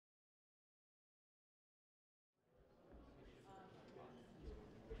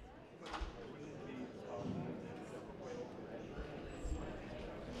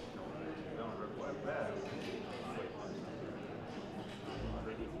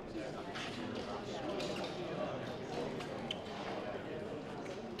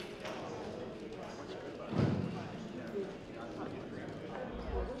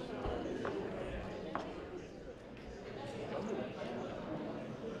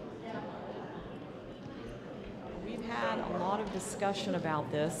lot of discussion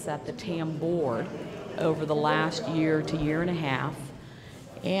about this at the T.A.M board over the last year to year and a half,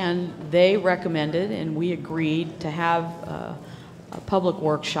 and they recommended and we agreed to have a public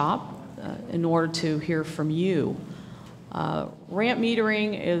workshop in order to hear from you. Ramp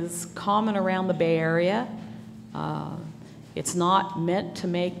metering is common around the Bay Area. It's not meant to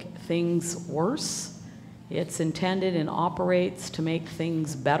make things worse. It's intended and operates to make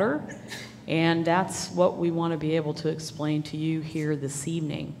things better, and that's what we want to be able to explain to you here this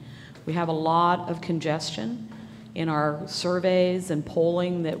evening. We have a lot of congestion in our surveys and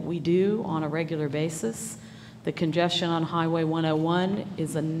polling that we do on a regular basis. The congestion on Highway 101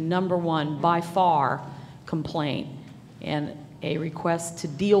 is a #1 by far complaint and a request to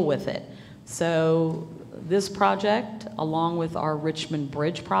deal with it. So this project, along with our Richmond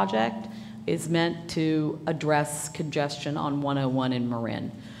Bridge project, is meant to address congestion on 101 in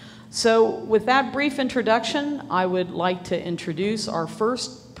Marin. So with that brief introduction, I would like to introduce our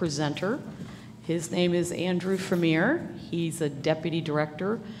first presenter. His name is Andrew Vermeer. He's a deputy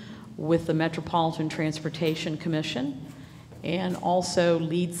director with the Metropolitan Transportation Commission and also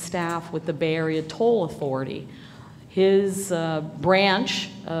leads staff with the Bay Area Toll Authority. His branch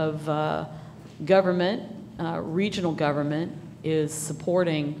of government, regional government, is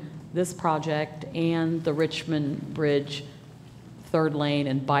supporting this project and the Richmond Bridge third lane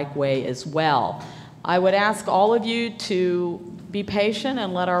and bikeway as well. I would ask all of you to be patient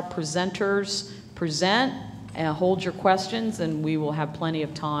and let our presenters present and hold your questions, and we will have plenty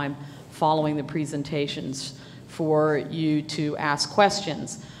of time following the presentations for you to ask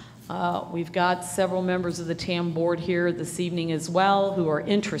questions. We've got several members of the T.A.M board here this evening as well who are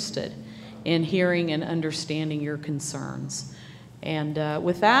interested in hearing and understanding your concerns. And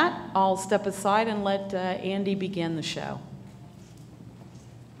with that, I'll step aside and let Andy begin the show.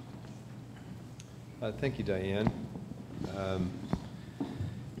 Thank you, Diane.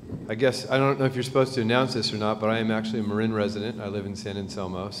 I guess, I don't know if you're supposed to announce this or not, but I am actually a Marin resident. I live in San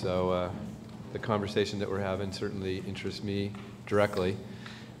Anselmo, so the conversation that we're having certainly interests me directly.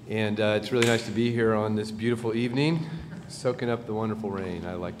 And it's really nice to be here on this beautiful evening, soaking up the wonderful rain.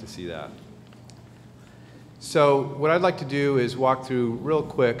 I like to see that. So what I'd like to do is walk through real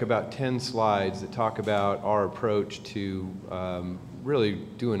quick about 10 slides that talk about our approach to really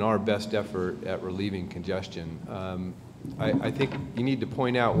doing our best effort at relieving congestion. I think you need to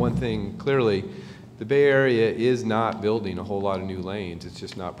point out one thing clearly. The Bay Area is not building a whole lot of new lanes. It's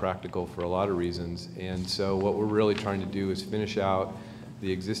just not practical for a lot of reasons. And so what we're really trying to do is finish out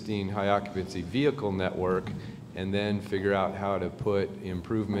the existing high occupancy vehicle network and then figure out how to put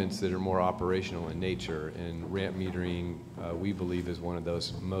improvements that are more operational in nature. And ramp metering, we believe, is one of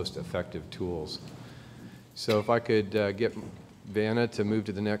those most effective tools. So if I could get Vanna to move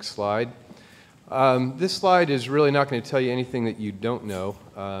to the next slide. This slide is really not going to tell you anything that you don't know,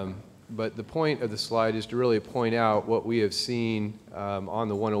 but the point of the slide is to really point out what we have seen on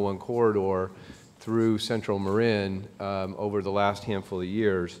the 101 corridor through central Marin over the last handful of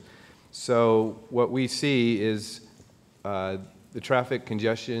years. So what we see is the traffic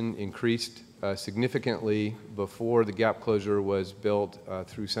congestion increased significantly before the gap closure was built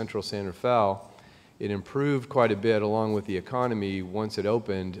through central Santa Fe. It improved quite a bit along with the economy once it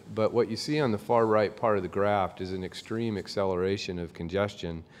opened, but what you see on the far right part of the graph is an extreme acceleration of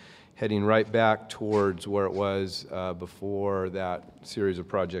congestion heading right back towards where it was before that series of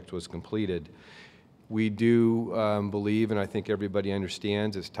projects was completed. We do believe, and I think everybody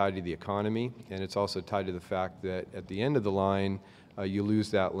understands, it's tied to the economy, and it's also tied to the fact that at the end of the line, you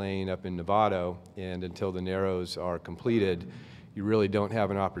lose that lane up in Novato, and until the narrows are completed, you really don't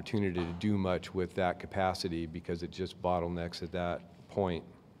have an opportunity to do much with that capacity because it just bottlenecks at that point.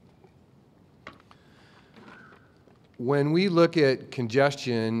 When we look at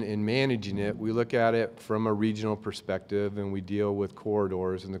congestion and managing it, we look at it from a regional perspective and we deal with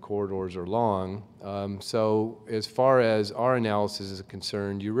corridors, and the corridors are long. So as far as our analysis is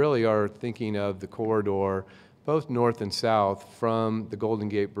concerned, you really are thinking of the corridor both north and south from the Golden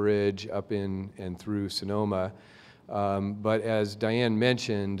Gate Bridge up in and through Sonoma. But as Diane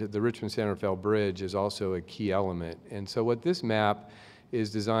mentioned, the Richmond Santa Fe Bridge is also a key element. And so what this map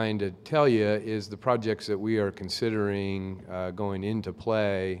is designed to tell you is the projects that we are considering going into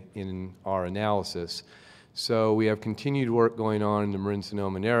play in our analysis. So we have continued work going on in the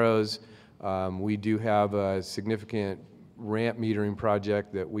Marin-Sonoma Narrows. We do have a significant ramp metering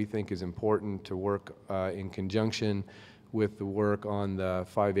project that we think is important to work in conjunction with the work on the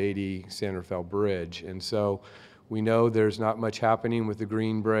 580 Santa Fe Bridge. And so we know there's not much happening with the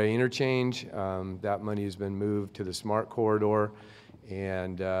Green Bray interchange. That money has been moved to the SMART corridor.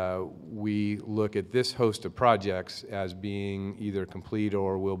 And we look at this host of projects as being either complete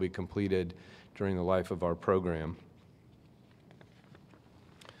or will be completed during the life of our program.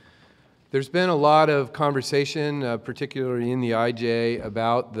 There's been a lot of conversation, particularly in the IJ,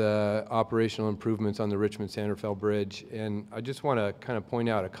 about the operational improvements on the Richmond-Sanderfeld Bridge, and I just want to kind of point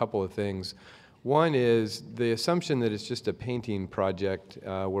out a couple of things. One is the assumption that it's just a painting project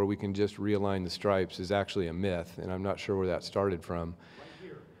where we can just realign the stripes is actually a myth, and I'm not sure where that started from.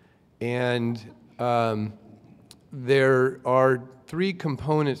 And there are three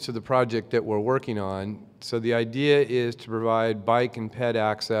components to the project that we're working on. So the idea is to provide bike and ped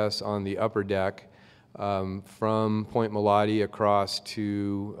access on the upper deck from Point Melati across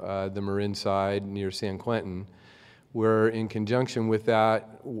to the Marin side near San Quentin. We're in conjunction with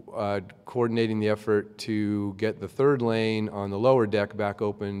that coordinating the effort to get the third lane on the lower deck back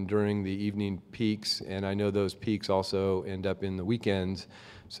open during the evening peaks, and I know those peaks also end up in the weekends,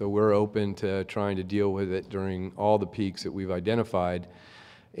 so we're open to trying to deal with it during all the peaks that we've identified.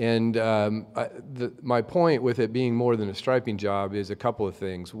 And my point with it being more than a striping job is a couple of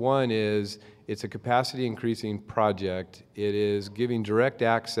things. One is it's a capacity increasing project. It is giving direct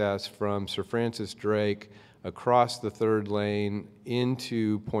access from Sir Francis Drake across the third lane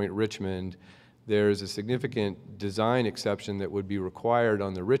into Point Richmond. There's a significant design exception that would be required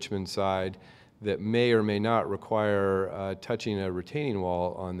on the Richmond side that may or may not require touching a retaining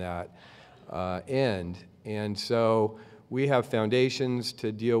wall on that end. And so we have foundations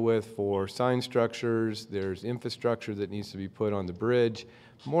to deal with for sign structures. There's infrastructure that needs to be put on the bridge.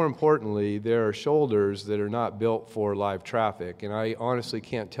 More importantly, there are shoulders that are not built for live traffic. And I honestly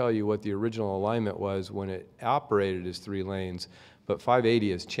can't tell you what the original alignment was when it operated as 3 lanes, but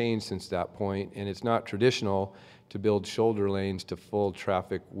 580 has changed since that point, and it's not traditional to build shoulder lanes to full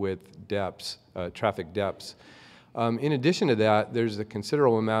traffic width depths, traffic depths. In addition to that, there's a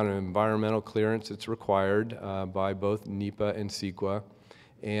considerable amount of environmental clearance that's required by both NEPA and CEQA.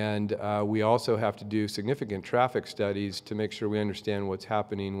 And we also have to do significant traffic studies to make sure we understand what's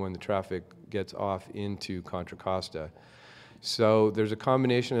happening when the traffic gets off into Contra Costa. So there's a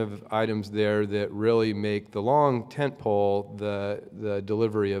combination of items there that really make the long tent pole the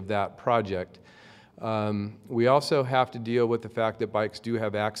delivery of that project. We also have to deal with the fact that bikes do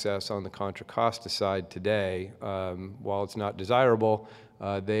have access on the Contra Costa side today. While it's not desirable,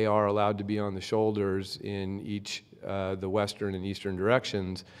 they are allowed to be on the shoulders in each the western and eastern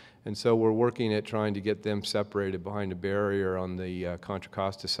directions. And so we're working at trying to get them separated behind a barrier on the Contra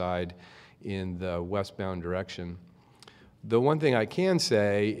Costa side in the westbound direction. The one thing I can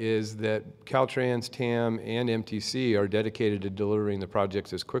say is that Caltrans, T.A.M, and MTC are dedicated to delivering the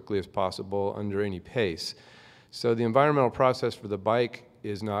projects as quickly as possible under any pace. So the environmental process for the bike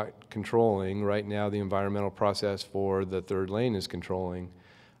is not controlling. Right now, the environmental process for the third lane is controlling.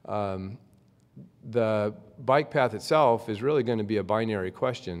 The bike path itself is really going to be a binary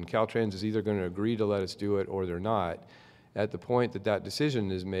question. Caltrans is either going to agree to let us do it or they're not. At the point that that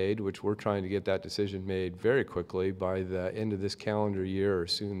decision is made, which we're trying to get that decision made very quickly by the end of this calendar year or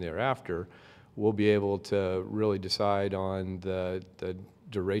soon thereafter, we'll be able to really decide on the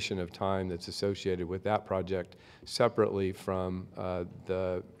duration of time that's associated with that project separately from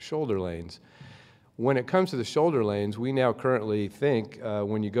the shoulder lanes. When it comes to the shoulder lanes, we now currently think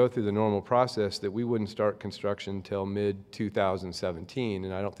when you go through the normal process that we wouldn't start construction until mid-2017,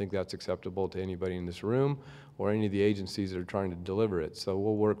 and I don't think that's acceptable to anybody in this room or any of the agencies that are trying to deliver it. So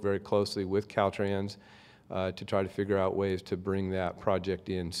we'll work very closely with Caltrans to try to figure out ways to bring that project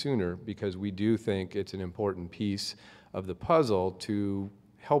in sooner, because we do think it's an important piece of the puzzle to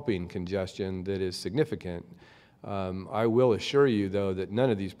helping congestion that is significant. I will assure you, though, that none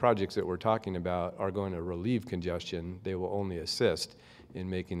of these projects that we're talking about are going to relieve congestion. They will only assist in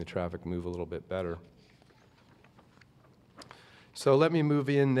making the traffic move a little bit better. So let me move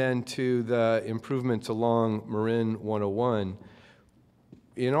in then to the improvements along Marin 101.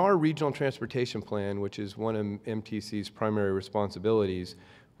 In our regional transportation plan, which is one of MTC's primary responsibilities,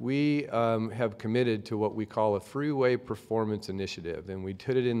 we have committed to what we call a freeway performance initiative, and we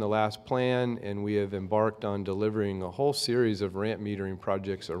did it in the last plan, and we have embarked on delivering a whole series of ramp metering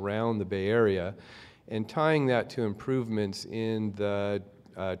projects around the Bay Area and tying that to improvements in the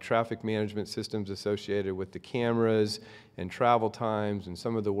traffic management systems associated with the cameras and travel times and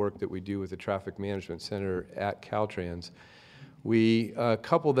some of the work that we do with the Traffic Management Center at Caltrans. We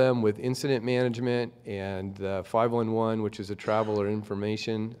couple them with incident management and 511, which is a traveler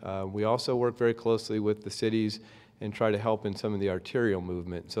information. We also work very closely with the cities and try to help in some of the arterial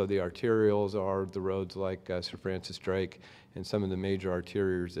movement. So the arterials are the roads like Sir Francis Drake and some of the major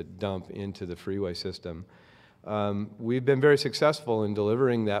arterials that dump into the freeway system. We've been very successful in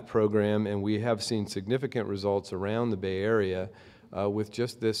delivering that program, and we have seen significant results around the Bay Area with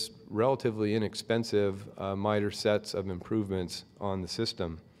just this relatively inexpensive miter sets of improvements on the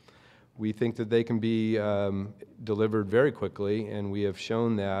system. We think that they can be delivered very quickly, and we have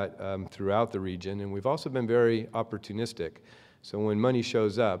shown that throughout the region, and we've also been very opportunistic. So when money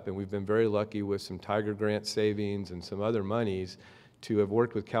shows up, and we've been very lucky with some Tiger Grant savings and some other monies to have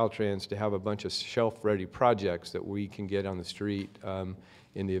worked with Caltrans to have a bunch of shelf-ready projects that we can get on the street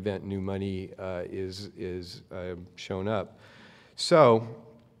in the event new money is shown up. So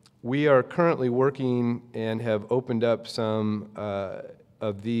we are currently working and have opened up some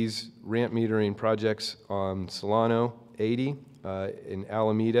of these ramp metering projects on Solano 80, in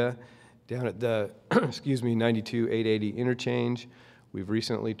Alameda, down at the, excuse me, 92-880 interchange. We've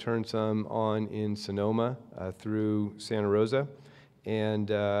recently turned some on in Sonoma through Santa Rosa, and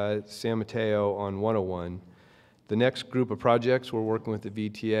San Mateo on 101. The next group of projects, we're working with the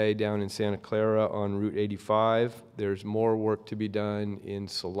VTA down in Santa Clara on Route 85. There's more work to be done in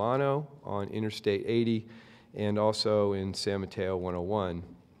Solano on Interstate 80 and also in San Mateo 101.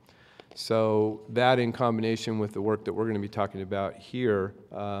 So that, in combination with the work that we're going to be talking about here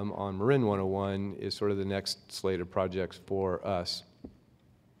on Marin 101, is sort of the next slate of projects for us.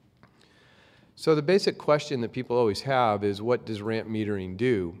 So the basic question that people always have is, what does ramp metering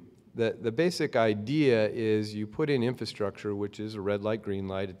do? The basic idea is you put in infrastructure, which is a red light, green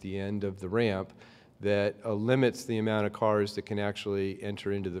light at the end of the ramp, that limits the amount of cars that can actually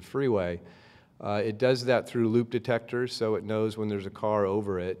enter into the freeway. It does that through loop detectors, so it knows when there's a car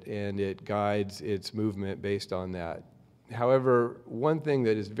over it, and it guides its movement based on that. However, one thing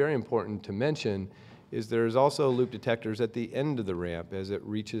that is very important to mention is there's also loop detectors at the end of the ramp as it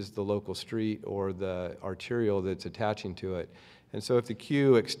reaches the local street or the arterial that's attaching to it. And so if the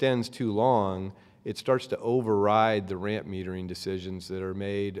queue extends too long, it starts to override the ramp metering decisions that are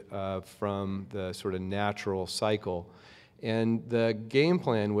made from the sort of natural cycle. And the game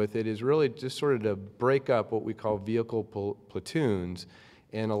plan with it is really just sort of to break up what we call vehicle platoons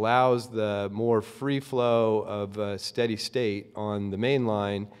and allows the more free flow of a steady state on the main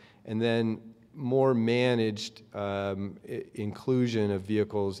line, and then more managed inclusion of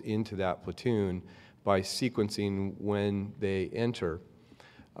vehicles into that platoon by sequencing when they enter.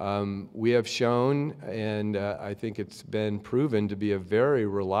 We have shown, and I think it's been proven to be a very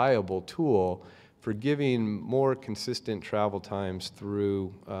reliable tool for giving more consistent travel times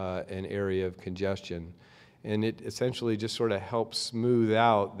through an area of congestion. And it essentially just sort of helps smooth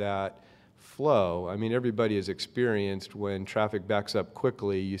out that flow. I mean, everybody has experienced when traffic backs up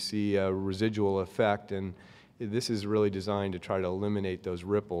quickly, you see a residual effect, and this is really designed to try to eliminate those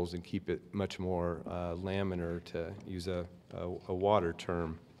ripples and keep it much more laminar, to use a water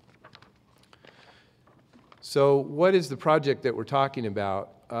term. So what is the project that we're talking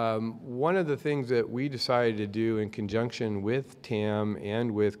about? One of the things that we decided to do in conjunction with T.A.M.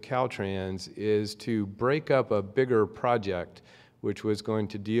 and with Caltrans is to break up a bigger project which was going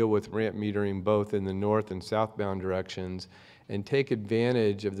to deal with ramp metering both in the north and southbound directions and take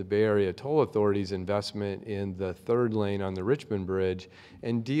advantage of the Bay Area Toll Authority's investment in the third lane on the Richmond Bridge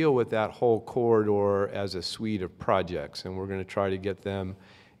and deal with that whole corridor as a suite of projects. And we're going to try to get them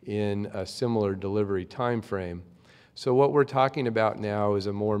in a similar delivery time frame. So what we're talking about now is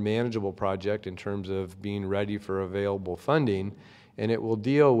a more manageable project in terms of being ready for available funding, and it will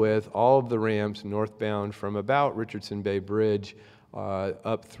deal with all of the ramps northbound from about Richardson Bay Bridge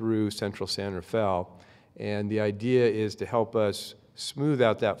up through Central Santa Fe. And the idea is to help us smooth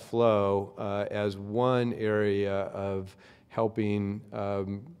out that flow as one area of helping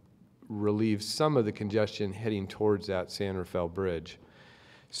relieve some of the congestion heading towards that Santa Fe Bridge.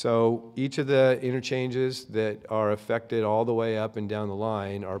 So each of the interchanges that are affected all the way up and down the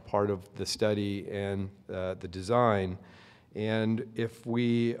line are part of the study and the design. And if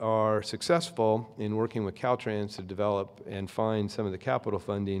we are successful in working with Caltrans to develop and find some of the capital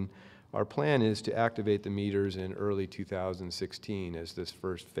funding, our plan is to activate the meters in early 2016 as this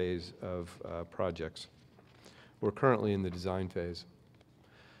first phase of projects. We're currently in the design phase.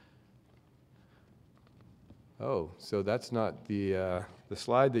 Oh, so that's not the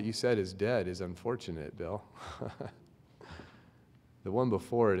slide that you said is dead is unfortunate, Bill. The one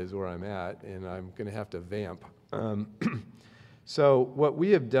before it is where I'm at, and I'm going to have to vamp. So what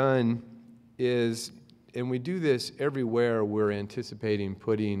we have done is, and we do this everywhere we're anticipating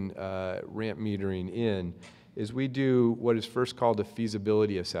putting ramp metering in, is we do what is first called a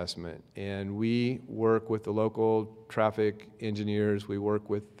feasibility assessment. And we work with the local traffic engineers, we work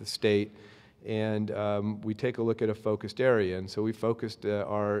with the state And we take a look at a focused area. And so we focused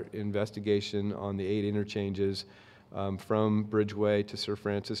our investigation on the 8 interchanges from Bridgeway to Sir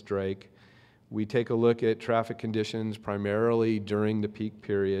Francis Drake. We take a look at traffic conditions primarily during the peak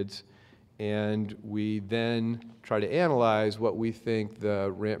periods, and we then try to analyze what we think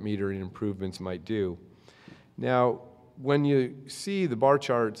the ramp metering improvements might do. Now, when you see the bar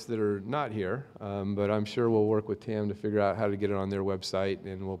charts that are not here, but I'm sure we'll work with T.A.M to figure out how to get it on their website,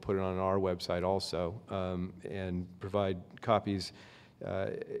 and we'll put it on our website also, and provide copies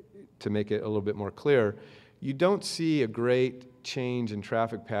to make it a little bit more clear. You don't see a great change in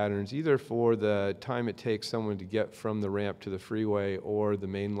traffic patterns either for the time it takes someone to get from the ramp to the freeway or the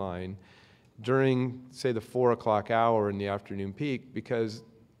main line during, say, the 4 o'clock hour in the afternoon peak, because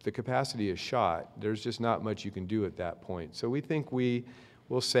the capacity is shot. There's just not much you can do at that point. So we think we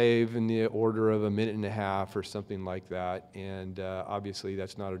will save in the order of 1.5 minutes or something like that, and obviously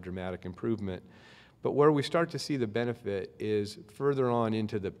that's not a dramatic improvement. But where we start to see the benefit is further on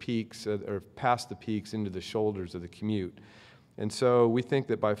into the peaks, or past the peaks into the shoulders of the commute. And so we think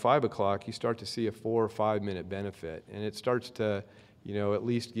that by 5 o'clock you start to see a 4 or 5 minute benefit, and it starts to, at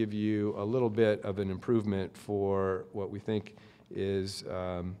least give you a little bit of an improvement for what we think is,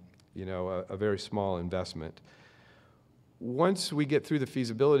 a very small investment. Once we get through the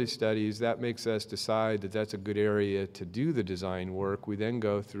feasibility studies, that makes us decide that that's a good area to do the design work. We then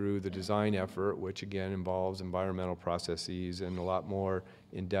go through the design effort, which again involves environmental processes and a lot more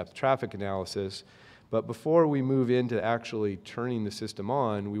in-depth traffic analysis. But before we move into actually turning the system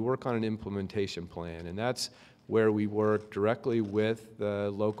on, we work on an implementation plan, and that's where we work directly with the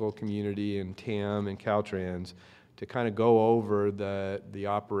local community and T.A.M and Caltrans to kind of go over the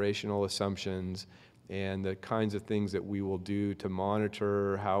operational assumptions and the kinds of things that we will do to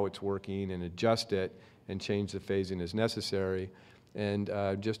monitor how it's working and adjust it and change the phasing as necessary. And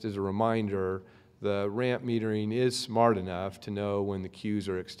just as a reminder, the ramp metering is smart enough to know when the queues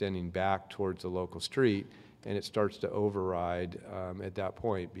are extending back towards the local street, and it starts to override at that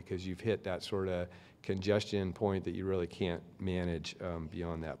point because you've hit that sort of congestion point that you really can't manage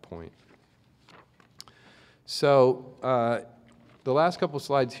beyond that point. So the last couple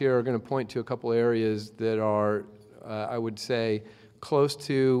slides here are going to point to a couple areas that are, I would say, close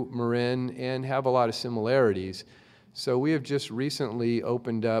to Marin and have a lot of similarities. So we have just recently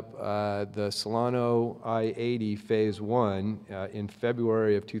opened up the Solano I-80 Phase 1 in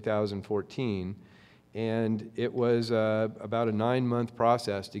February of 2014, and it was about a 9-month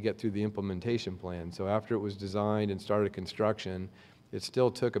process to get through the implementation plan. So after it was designed and started construction, it still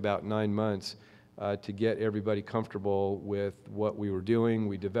took about 9 months to get everybody comfortable with what we were doing.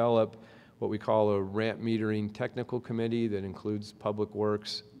 We developed what we call a ramp metering technical committee that includes Public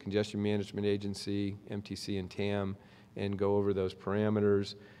Works, Congestion Management Agency, MTC, and T.A.M, and go over those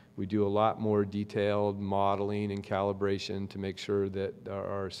parameters. We do a lot more detailed modeling and calibration to make sure that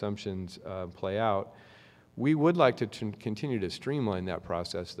our assumptions play out. We would like to continue to streamline that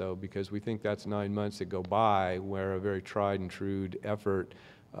process, though, because we think that's 9 months that go by where a very tried and true effort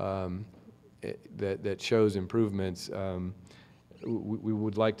that shows improvements, we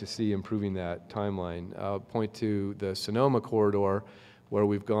would like to see improving that timeline. I'll point to the Sonoma corridor where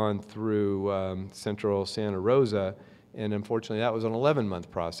we've gone through central Santa Rosa, and unfortunately that was an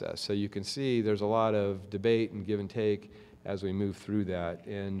 11-month process. So you can see there's a lot of debate and give and take as we move through that,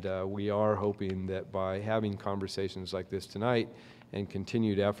 and we are hoping that by having conversations like this tonight and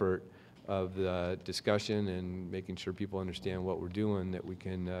continued effort of the discussion and making sure people understand what we're doing, that we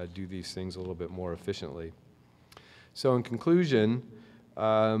can do these things a little bit more efficiently. So in conclusion,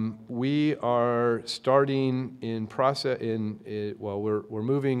 we are starting in process, we're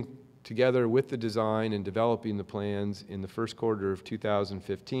moving together with the design and developing the plans in the first quarter of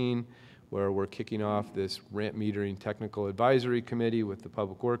 2015, where we're kicking off this ramp metering technical advisory committee with the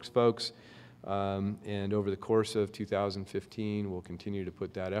Public Works folks. And over the course of 2015, we'll continue to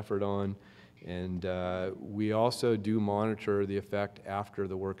put that effort on. And we also do monitor the effect after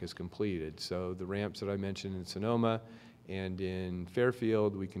the work is completed. So the ramps that I mentioned in Sonoma and in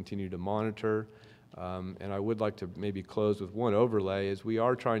Fairfield, we continue to monitor. And I would like to maybe close with one overlay, is we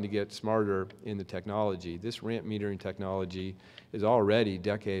are trying to get smarter in the technology. This ramp metering technology is already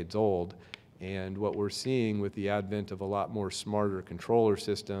decades old. And what we're seeing with the advent of a lot more smarter controller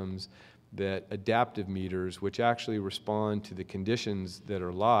systems, that adaptive meters, which actually respond to the conditions that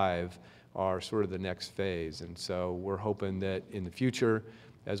are live, are sort of the next phase. And so we're hoping that in the future,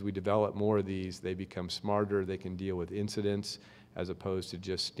 as we develop more of these, they become smarter, they can deal with incidents as opposed to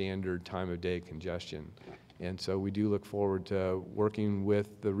just standard time of day congestion. And so we do look forward to working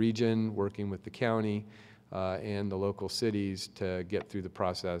with the region, working with the county, and the local cities to get through the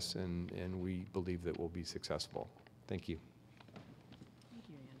process, and we believe that we'll be successful. Thank you. Thank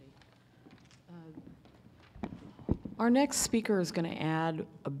you, Andy. Our next speaker is going to add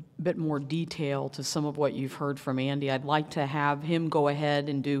a bit more detail to some of what you've heard from Andy. I'd like to have him go ahead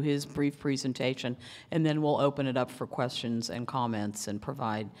and do his brief presentation, and then we'll open it up for questions and comments and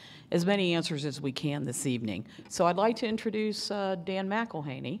provide as many answers as we can this evening. So I'd like to introduce Dan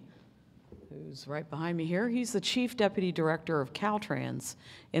McElhaney, who's right behind me here. He's the Chief Deputy Director of Caltrans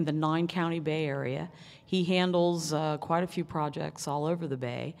in the 9-county Bay Area. He handles quite a few projects all over the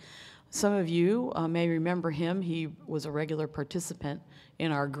Bay. Some of you may remember him. He was a regular participant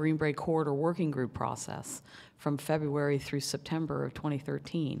in our Green Bay Corridor Working Group process from February through September of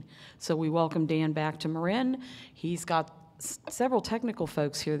 2013. So we welcome Dan back to Marin. He's got several technical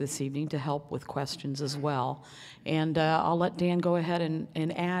folks here this evening to help with questions as well. And I'll let Dan go ahead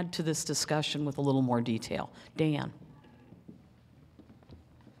and add to this discussion with a little more detail. Dan.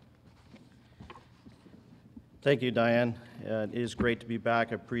 Thank you, Diane. It is great to be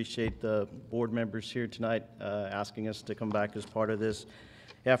back. I appreciate the board members here tonight asking us to come back as part of this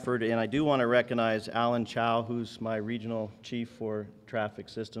effort. And I do want to recognize Alan Chow, who's my regional chief for traffic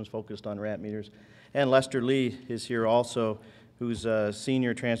systems focused on ramp meters. And Lester Lee is here also, who's a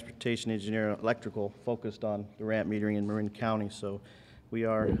senior transportation engineer electrical focused on the ramp metering in Marin County. So we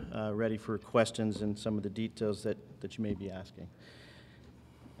are ready for questions and some of the details that you may be asking.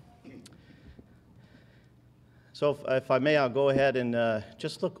 So if I may, I'll go ahead and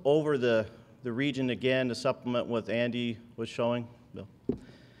just look over the region again to supplement what Andy was showing. Bill.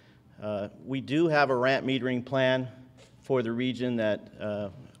 We do have a ramp metering plan for the region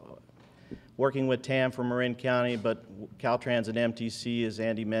that working with T.A.M for Marin County, but Caltrans and MTC, as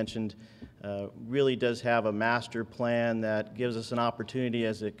Andy mentioned, really does have a master plan that gives us an opportunity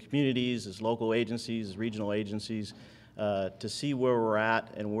as communities, as local agencies, as regional agencies, to see where we're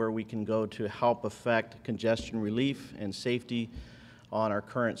at and where we can go to help affect congestion relief and safety on our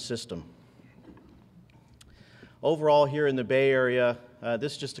current system. Overall, here in the Bay Area,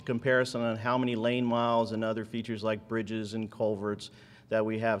 this is just a comparison on how many lane miles and other features like bridges and culverts that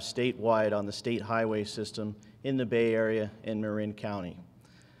we have statewide on the state highway system in the Bay Area and Marin County,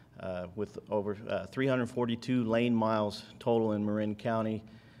 with over 342 lane miles total in Marin County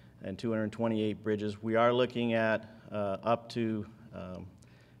and 228 bridges. We are looking at up to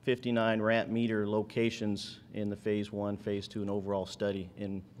 59 ramp meter locations in the Phase 1, Phase 2, and overall study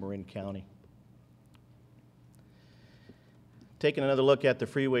in Marin County. Taking another look at the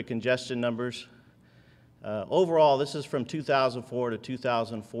freeway congestion numbers. Overall, this is from 2004 to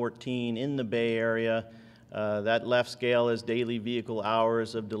 2014 in the Bay Area. That left scale is daily vehicle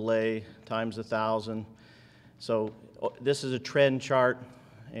hours of delay times 1,000. So this is a trend chart,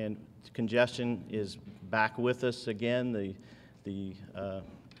 and congestion is back with us again. The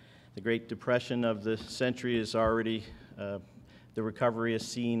Great Depression of the century is already, the recovery is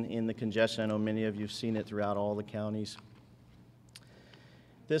seen in the congestion. I know many of you have seen it throughout all the counties.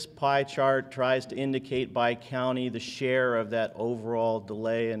 This pie chart tries to indicate by county the share of that overall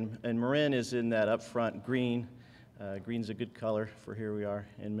delay, and Marin is in that upfront green. Green's a good color for here we are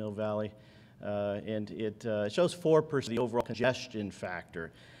in Mill Valley. And it shows 4% of the overall congestion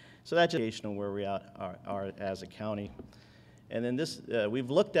factor. So that's indication of where we are as a county. And then this, we've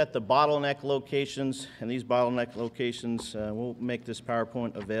looked at the bottleneck locations, and these bottleneck locations, we'll make this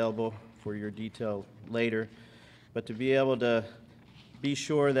PowerPoint available for your detail later. But to be able to be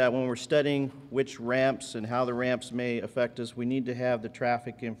sure that when we're studying which ramps and how the ramps may affect us, we need to have the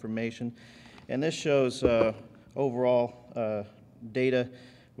traffic information. And this shows overall data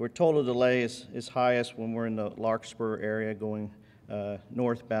where total delay is highest when we're in the Larkspur area going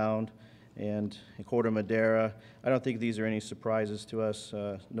northbound and in Corte Madera. I don't think these are any surprises to us.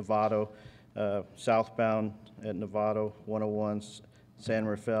 Novato, southbound at Novato, 101, San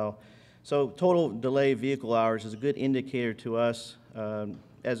Rafael. So total delay vehicle hours is a good indicator to us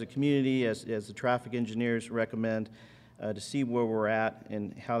as a community, as the traffic engineers recommend, to see where we're at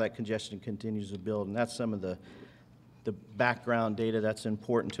and how that congestion continues to build. And that's some of the background data that's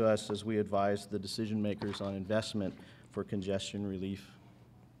important to us as we advise the decision makers on investment for congestion relief.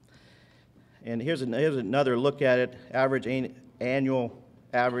 And here's another look at it. Annual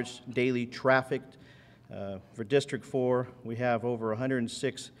average daily traffic. For District 4, we have over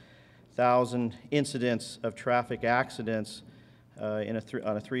 106,000 incidents of traffic accidents on a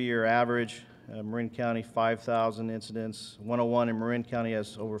 3-year average. Marin County, 5,000 incidents. 101 in Marin County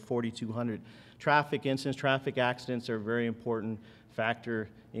has over 4,200. Traffic incidents, traffic accidents are a very important factor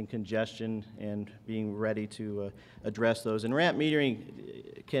in congestion and being ready to address those. And ramp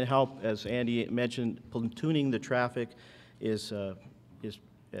metering can help, as Andy mentioned, platooning the traffic is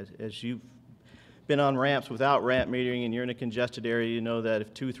as you've been on ramps without ramp metering and you're in a congested area, you know that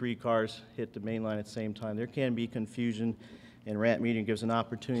if 2-3 cars hit the main line at the same time, there can be confusion, and ramp metering gives an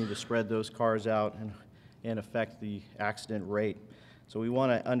opportunity to spread those cars out and affect the accident rate. So we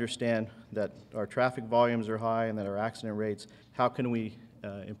want to understand that our traffic volumes are high and that our accident rates, how can we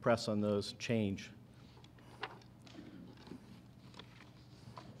impress on those change?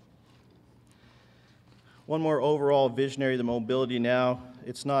 One more overall visionary, the mobility now.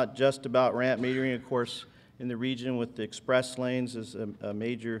 It's not just about ramp metering. Of course, in the region with the express lanes is a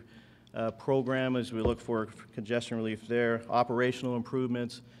major program as we look for congestion relief there. Operational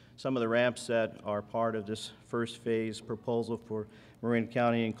improvements. Some of the ramps that are part of this first phase proposal for Marin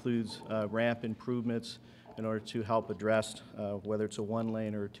County includes ramp improvements in order to help address whether it's a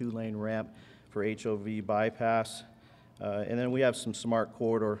 1-lane or a 2-lane ramp for HOV bypass. And then we have some smart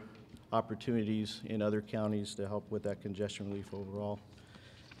corridor opportunities in other counties to help with that congestion relief overall.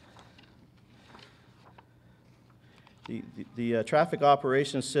 The traffic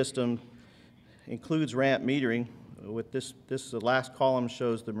operations system includes ramp metering. With the last column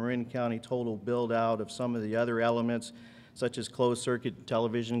shows the Marin County total build out of some of the other elements, such as closed circuit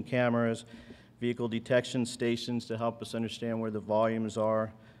television cameras, vehicle detection stations to help us understand where the volumes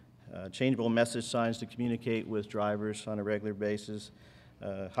are, changeable message signs to communicate with drivers on a regular basis,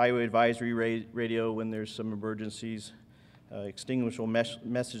 highway advisory radio when there's some emergencies, extinguishable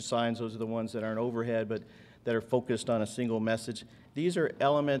message signs, those are the ones that aren't overhead but that are focused on a single message. These are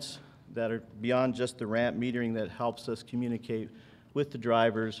elements that are beyond just the ramp metering that helps us communicate with the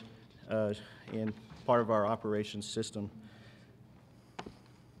drivers in part of our operations system.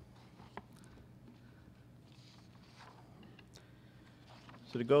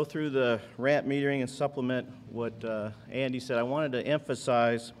 So to go through the ramp metering and supplement what Andy said, I wanted to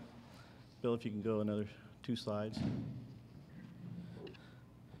emphasize, Bill, if you can go another 2 slides.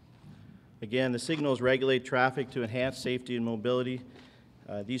 Again, the signals regulate traffic to enhance safety and mobility.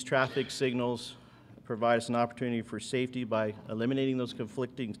 These traffic signals provide us an opportunity for safety by eliminating those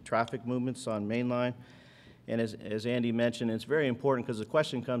conflicting traffic movements on main line. And as Andy mentioned, it's very important because the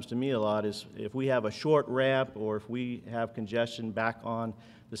question comes to me a lot is if we have a short ramp or if we have congestion back on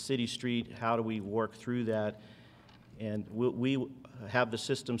the city street, how do we work through that? And we have the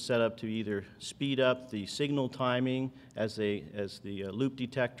system set up to either speed up the signal timing as the loop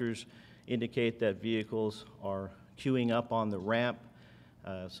detectors indicate that vehicles are queuing up on the ramp.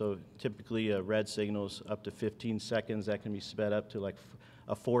 So typically red signals up to 15 seconds. That can be sped up to like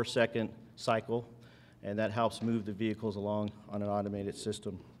a 4-second cycle, and that helps move the vehicles along on an automated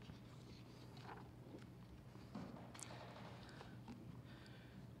system.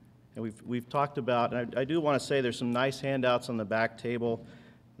 And we've talked about, and I do want to say there's some nice handouts on the back table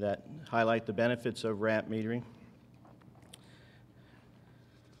that highlight the benefits of ramp metering.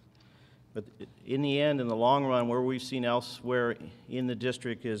 But in the end, in the long run, where we've seen elsewhere in the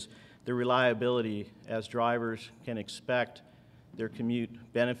district is the reliability as drivers can expect their commute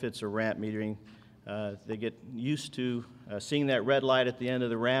benefits of ramp metering. They get used to seeing that red light at the end of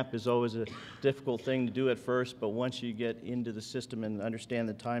the ramp is always a difficult thing to do at first, but once you get into the system and understand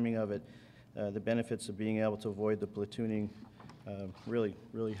the timing of it, the benefits of being able to avoid the platooning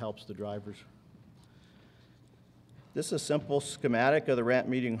really helps the drivers. This is a simple schematic of the ramp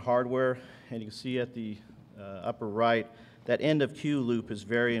metering hardware, and you can see at the upper right, that end of queue loop is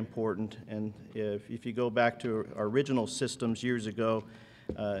very important, and if you go back to our original systems years ago,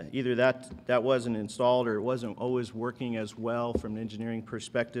 either that wasn't installed or it wasn't always working as well from an engineering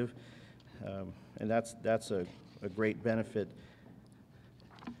perspective, and that's a great benefit.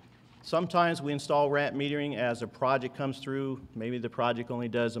 Sometimes we install ramp metering as a project comes through. Maybe the project only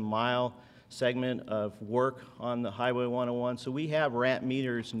does a mile segment of work on the Highway 101. So we have ramp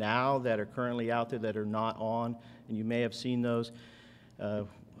meters now that are currently out there that are not on, and you may have seen those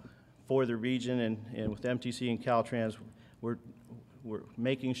for the region, and with MTC and Caltrans, we're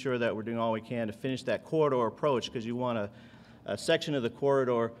making sure that we're doing all we can to finish that corridor approach, because you want a section of the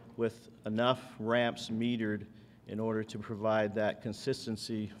corridor with enough ramps metered in order to provide that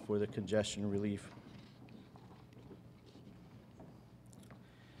consistency for the congestion relief.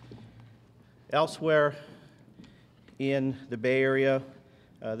 Elsewhere in the Bay Area,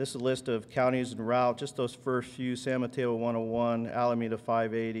 this is a list of counties and route, just those first few: San Mateo 101, Alameda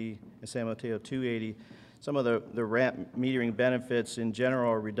 580, and San Mateo 280. Some of the ramp metering benefits in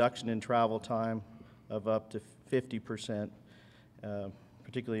general are reduction in travel time of up to 50%,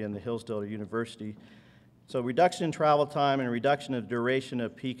 particularly in the Hillsdale University. So reduction in travel time and reduction of duration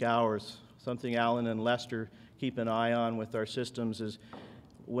of peak hours, something Alan and Lester keep an eye on with our systems is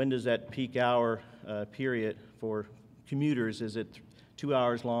when does that peak hour period for commuters, is it 2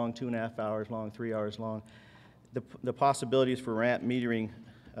 hours long, 2.5 hours long, 3 hours long? The possibilities for ramp metering,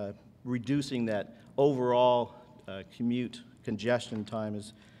 reducing that overall commute congestion time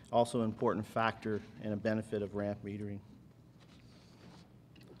is also an important factor and a benefit of ramp metering.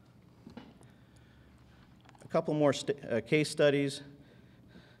 A couple more case studies.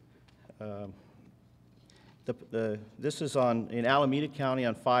 This is in Alameda County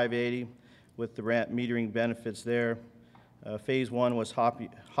on 580 with the ramp metering benefits there. Phase 1 was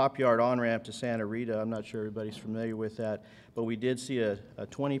Hop Yard on-ramp to Santa Rita. I'm not sure everybody's familiar with that, but we did see a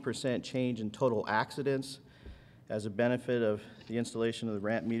 20% change in total accidents as a benefit of the installation of the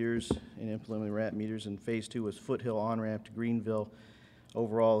ramp meters and implementing the ramp meters. And Phase 2 was Foothill on-ramp to Greenville,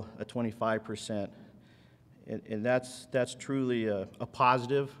 overall a 25%. And that's truly a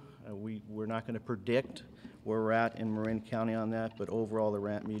positive. We're not going to predict where we're at in Marin County on that, but overall the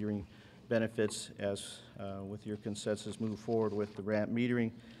ramp metering benefits as with your consensus move forward with the ramp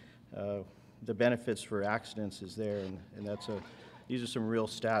metering. The benefits for accidents is there, and these are some real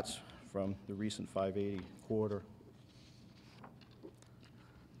stats from the recent 580 quarter.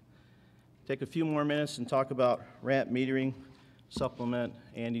 Take a few more minutes and talk about ramp metering, supplement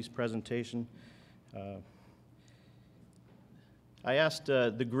Andy's presentation. I asked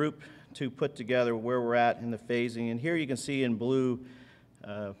the group to put together where we're at in the phasing, and here you can see in blue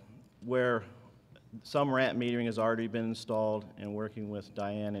where some ramp metering has already been installed, and working with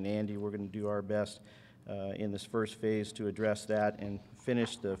Diane and Andy, we're going to do our best in this first phase to address that and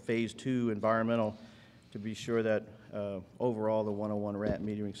finish the Phase 2 environmental to be sure that overall the 101 ramp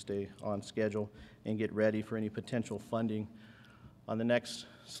metering stay on schedule and get ready for any potential funding. On the next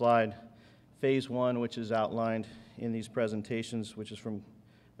slide, Phase 1, which is outlined in these presentations, which is from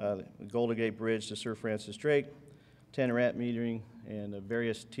the Golden Gate Bridge to Sir Francis Drake, 10 ramp metering and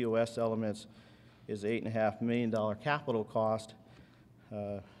various TOS elements, is $8.5 million capital cost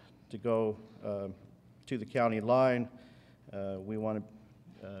to go to the county line. We want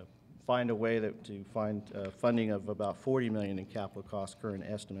to find a way to find funding of about $40 million in capital cost, current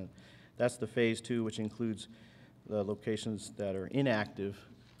estimate. That's the Phase 2, which includes the locations that are inactive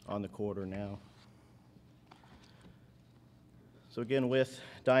on the corridor now. So again, with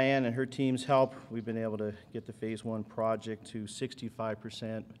Diane and her team's help, we've been able to get the Phase 1 project to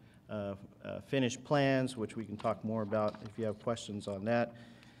 65% finished plans, which we can talk more about if you have questions on that.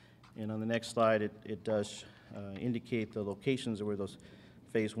 And on the next slide, it does indicate the locations of where those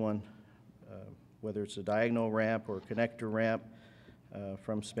Phase 1, whether it's a diagonal ramp or a connector ramp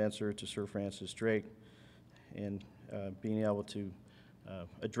from Spencer to Sir Francis Drake, and being able to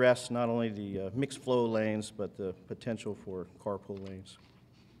address not only the mixed flow lanes, but the potential for carpool lanes.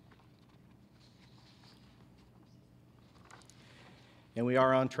 And we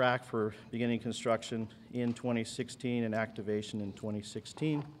are on track for beginning construction in 2016 and activation in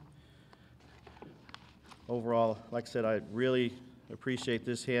 2016. Overall, like I said, I really appreciate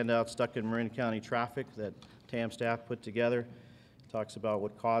this handout, Stuck in Marin County Traffic, that T.A.M staff put together. It talks about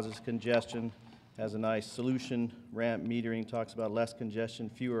what causes congestion, has a nice solution, ramp metering, talks about less congestion,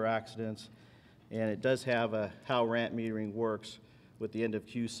 fewer accidents, and it does have a how ramp metering works with the end of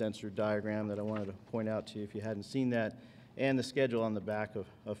queue sensor diagram that I wanted to point out to you if you hadn't seen that, and the schedule on the back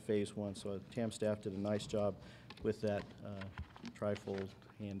of Phase 1. So T.A.M staff did a nice job with that trifold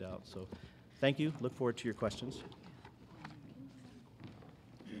handout. So thank you. Look forward to your questions.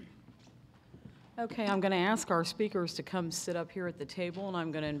 Okay, I'm going to ask our speakers to come sit up here at the table, and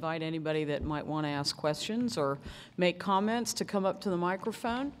I'm going to invite anybody that might want to ask questions or make comments to come up to the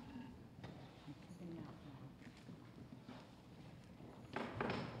microphone.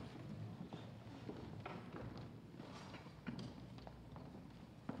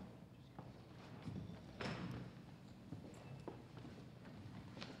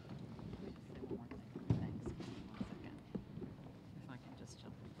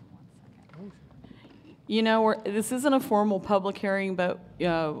 You know, this isn't a formal public hearing, but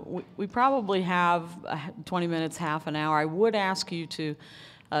we probably have 20 minutes, half an hour. I would ask you to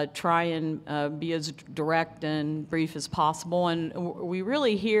try and be as direct and brief as possible. And we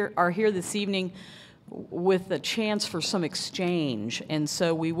really are here this evening with a chance for some exchange. And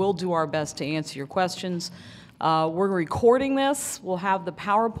so we will do our best to answer your questions. We're recording this. We'll have the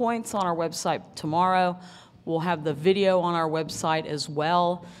PowerPoints on our website tomorrow. We'll have the video on our website as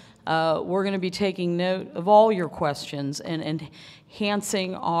well. We're going to be taking note of all your questions and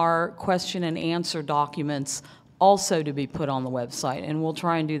enhancing our question and answer documents also to be put on the website, and we'll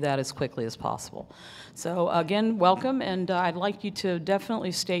try and do that as quickly as possible. So again, welcome, and I'd like you to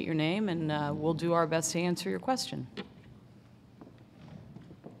definitely state your name, and we'll do our best to answer your question.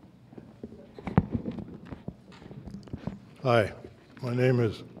 Hi, my name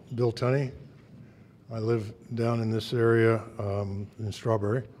is Bill Tunney. I live down in this area in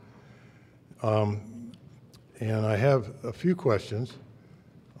Strawberry. And I have a few questions.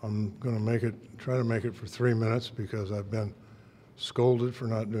 I'm going to try to make it for 3 minutes because I've been scolded for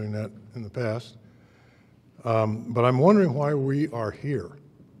not doing that in the past. But I'm wondering why we are here.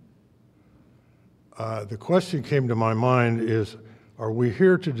 The question came to my mind is, are we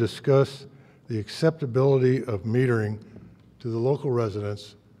here to discuss the acceptability of metering to the local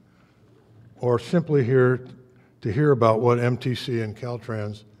residents, or simply here to hear about what MTC and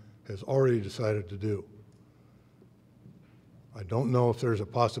Caltrans has already decided to do? I don't know if there's a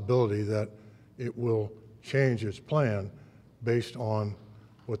possibility that it will change its plan based on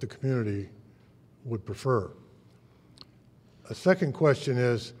what the community would prefer. A second question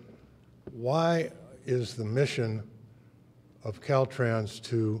is, why is the mission of Caltrans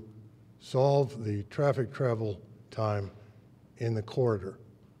to solve the traffic travel time in the corridor?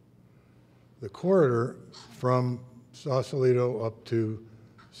 The corridor from Sausalito up to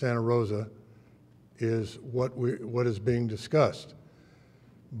Santa Rosa is what is being discussed.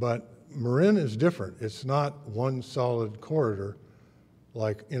 But Marin is different. It's not one solid corridor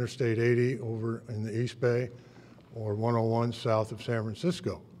like Interstate 80 over in the East Bay or 101 south of San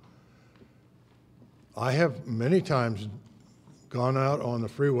Francisco. I have many times gone out on the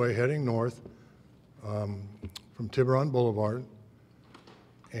freeway heading north from Tiburon Boulevard,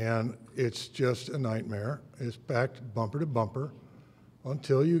 and it's just a nightmare. It's packed bumper to bumper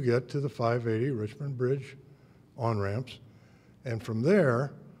until you get to the 580 Richmond Bridge on-ramps. And from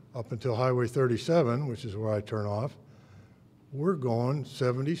there, up until Highway 37, which is where I turn off, we're going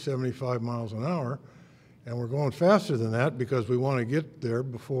 70, 75 miles an hour, and we're going faster than that because we want to get there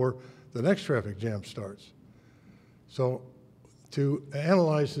before the next traffic jam starts. So to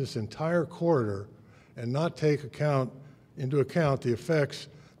analyze this entire corridor and not take into account the effects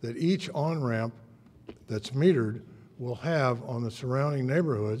that each on-ramp that's metered will have on the surrounding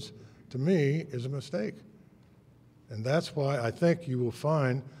neighborhoods, to me, is a mistake. And that's why I think you will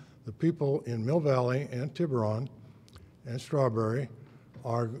find the people in Mill Valley and Tiburon and Strawberry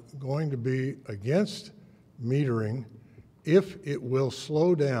are going to be against metering if it will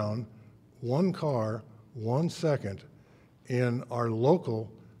slow down one car 1 second in our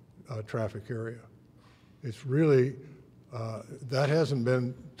local traffic area. It's really, that hasn't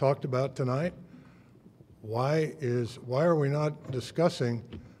been talked about tonight. Why are we not discussing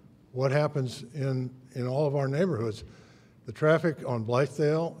what happens in all of our neighborhoods? The traffic on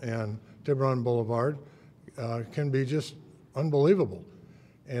Blythedale and Tiburon Boulevard can be just unbelievable.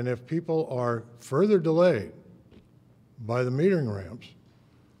 And if people are further delayed by the metering ramps,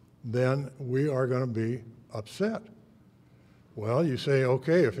 then we are going to be upset. Well, you say,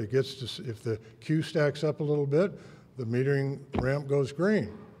 okay, if the queue stacks up a little bit, the metering ramp goes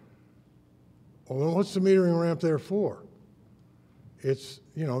green. Well, then what's the metering ramp there for? It's,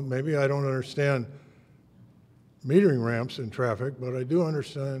 maybe I don't understand metering ramps in traffic, but I do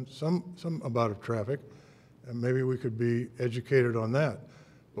understand some about traffic, and maybe we could be educated on that.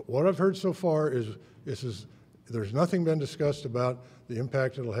 But what I've heard so far is there's nothing been discussed about the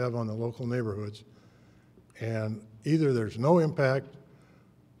impact it'll have on the local neighborhoods, and either there's no impact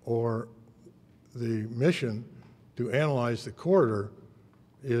or the mission to analyze the corridor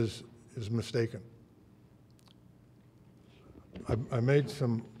is mistaken. I made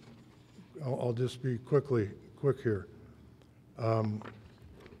some, I'll just be quick here. The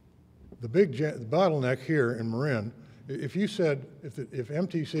bottleneck here in Marin, if you said, if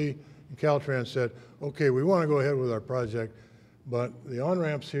MTC and Caltrans said, okay, we want to go ahead with our project, but the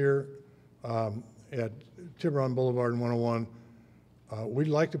on-ramps here at Tiburon Boulevard and 101, we'd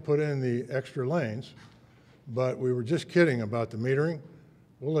like to put in the extra lanes, but we were just kidding about the metering.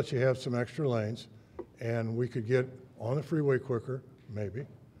 We'll let you have some extra lanes, and we could get on the freeway quicker, maybe,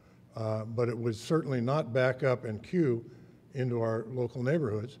 but it would certainly not back up and queue into our local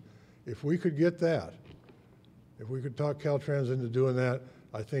neighborhoods. If we could get that, if we could talk Caltrans into doing that,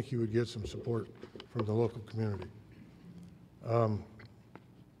 I think you would get some support from the local community.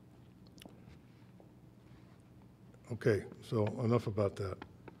 Okay, so enough about that.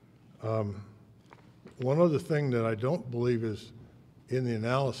 One other thing that I don't believe is in the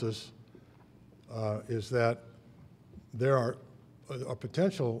analysis is that there are a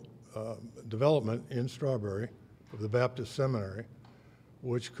potential development in Strawberry of the Baptist Seminary,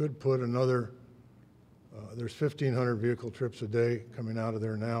 which could put another, there's 1,500 vehicle trips a day coming out of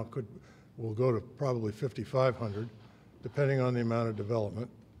there now, will go to probably 5,500, depending on the amount of development,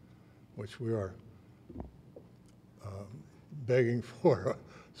 which we are begging for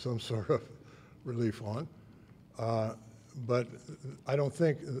some sort of relief on. but I don't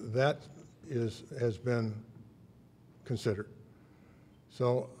think that has been considered.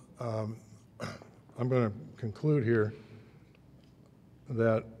 So I'm going to conclude here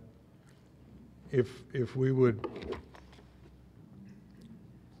that if we would,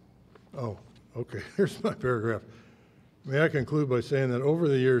 oh, okay, here's my paragraph. May I conclude by saying that over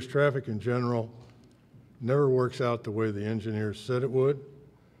the years, traffic in general never works out the way the engineers said it would.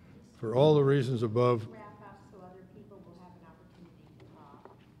 For all the reasons above. Wrap up so other people will have an opportunity to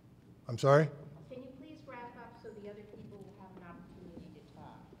talk. I'm sorry? Can you please wrap up so the other people will have an opportunity to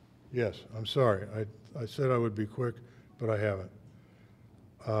talk? Yes, I'm sorry. I said I would be quick, but I haven't.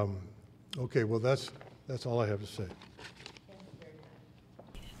 Okay, well, that's all I have to say.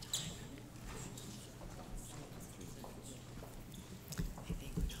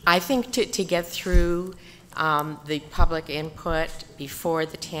 I think to get through the public input before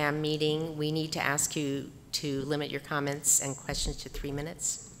the TAM meeting, we need to ask you to limit your comments and questions to 3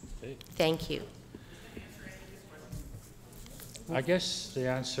 minutes. Okay. Thank you. I guess the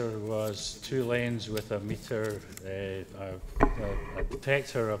answer was 2 lanes with a meter, a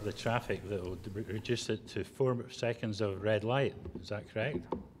detector of the traffic that will reduce it to 4 seconds of red light. Is that correct?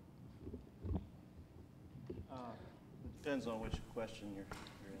 It depends on which question you're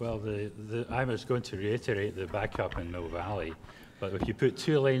Well, I was going to reiterate the backup in Mill Valley, but if you put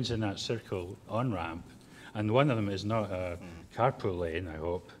 2 lanes in that circle on-ramp, and one of them is not a carpool lane, I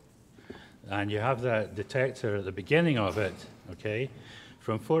hope, and you have that detector at the beginning of it, okay,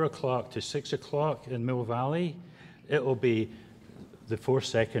 from 4 o'clock to 6 o'clock in Mill Valley, it will be the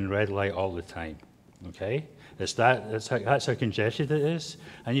 4-second red light all the time, okay? That's how congested it is,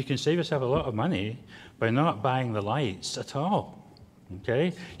 and you can save yourself a lot of money by not buying the lights at all.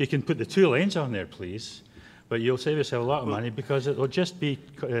 Okay, you can put the 2 lanes on there, please, but you'll save yourself a lot of money because it will just be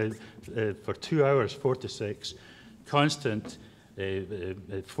for 2 hours, 4 to 6, constant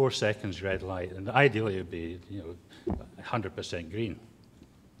 4 seconds red light, and ideally it would be 100% green.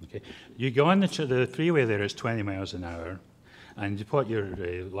 Okay, you go on the freeway there is 20 miles an hour, and what your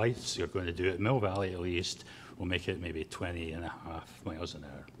lights are going to do at Mill Valley at least will make it maybe 20.5 miles an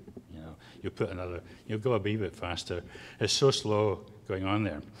hour. You'll go a wee bit faster. It's so slow going on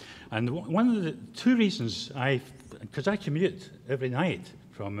there. And one of the 2 reasons because I commute every night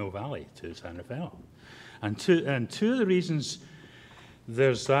from Mill Valley to San Rafael. And two of the reasons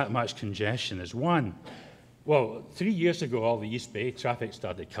there's that much congestion is 1, well, 3 years ago, all the East Bay traffic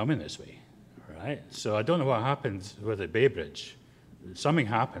started coming this way, right? So I don't know what happened with the Bay Bridge. Something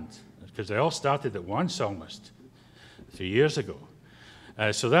happened, because they all started at once almost 3 years ago.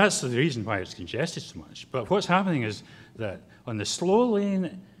 So that's the reason why it's congested so much. But what's happening is that on the slow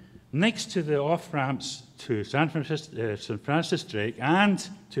lane next to the off-ramps to San Francis Drake and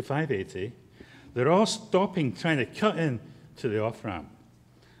to 580, they're all stopping, trying to cut in to the off-ramp.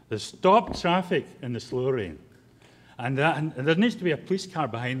 There's stopped traffic in the slow lane. And there needs to be a police car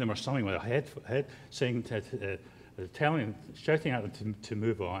behind them or something with a head saying, shouting at them to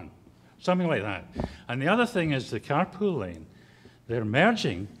move on. Something like that. And the other thing is the carpool lane. They're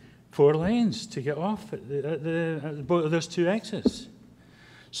merging 4 lanes to get off at both of those 2 exits.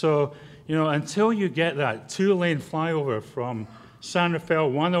 So, until you get that 2-lane flyover from San Rafael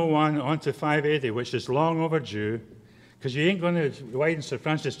 101 onto 580, which is long overdue, because you ain't going to widen Sir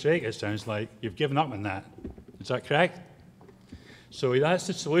Francis Drake, it sounds like. You've given up on that. Is that correct? So that's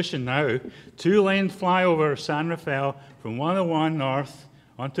the solution now. 2-lane flyover San Rafael from 101 north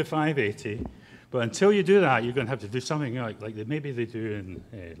onto 580. But until you do that, you're going to have to do something like maybe they do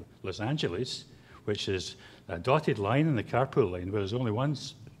in Los Angeles, which is a dotted line in the carpool lane where there's only one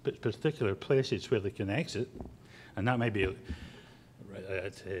particular place where they can exit, and that might be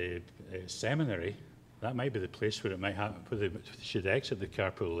at a seminary. That might be the place where it might happen, where they should exit the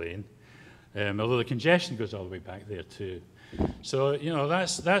carpool lane. Although the congestion goes all the way back there too. So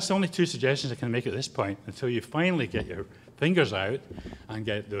that's only 2 suggestions I can make at this point until you finally get your fingers out and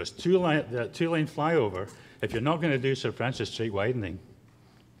get those 2-lane flyover. If you're not going to do Sir Francis Street widening,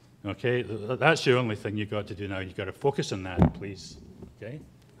 okay, that's the only thing you've got to do now. You've got to focus on that, please. Okay.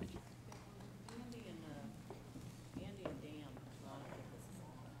 Thank you. Andy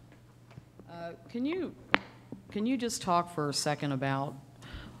and Dan. Can you just talk for a second about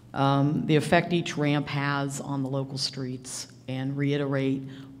the effect each ramp has on the local streets and reiterate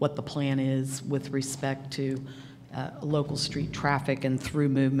what the plan is with respect to local street traffic and through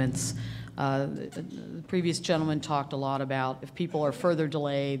movements? The previous gentleman talked a lot about if people are further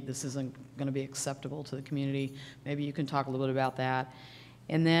delayed, this isn't going to be acceptable to the community. Maybe you can talk a little bit about that.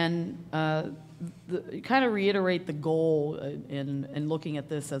 And then kind of reiterate the goal in looking at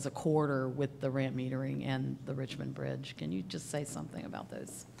this as a quarter with the ramp metering and the Richmond Bridge. Can you just say something about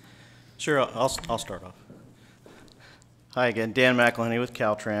those? Sure, I'll start off. Hi again, Dan McElhenney with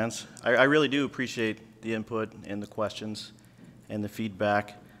Caltrans. I really do appreciate the input and the questions and the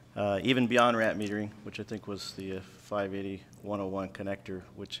feedback, even beyond ramp metering, which I think was the 580-101 connector,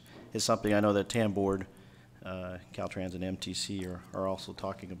 which is something I know that T.A.M board, Caltrans and MTC are also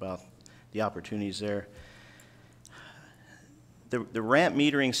talking about the opportunities there. The ramp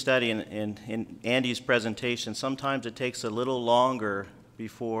metering study in Andy's presentation, sometimes it takes a little longer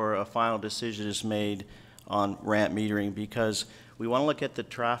before a final decision is made on ramp metering, because we want to look at the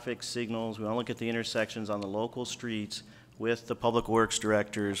traffic signals, we want to look at the intersections on the local streets with the public works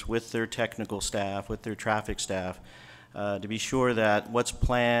directors, with their technical staff, with their traffic staff, to be sure that what's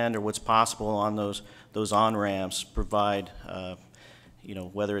planned or what's possible on those on-ramps provide, you know,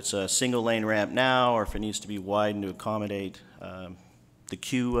 whether it's a single lane ramp now or if it needs to be widened to accommodate the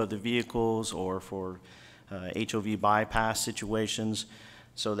queue of the vehicles or for HOV bypass situations,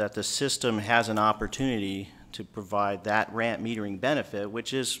 so that the system has an opportunity to provide that ramp metering benefit,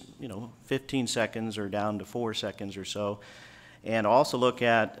 which is, you know, 15 seconds or down to 4 seconds or so, and also look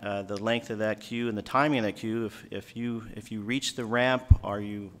at the length of that queue and the timing of that queue. If you reach the ramp, are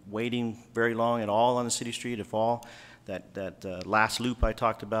you waiting very long at all on the city street? If all that last loop I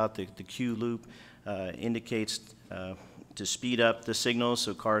talked about, the queue loop, indicates to speed up the signals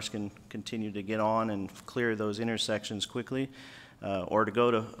so cars can continue to get on and clear those intersections quickly. Or to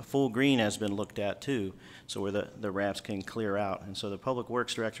go to full green has been looked at too, so where the ramps can clear out. And so the public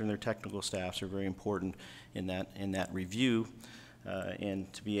works director and their technical staffs are very important in that review,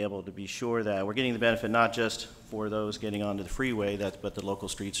 and to be able to be sure that we're getting the benefit not just for those getting onto the freeway, but the local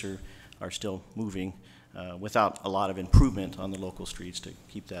streets are still moving without a lot of improvement on the local streets to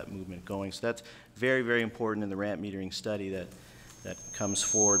keep that movement going. So that's very, very important in the ramp metering study that comes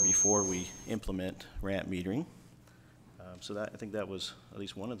forward before we implement ramp metering. So I think that was at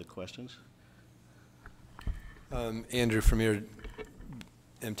least one of the questions. Andrew from your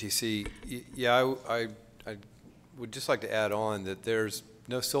MTC, yeah, I would just like to add on that there's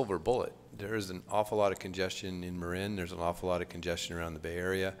no silver bullet. There is an awful lot of congestion in Marin. There's an awful lot of congestion around the Bay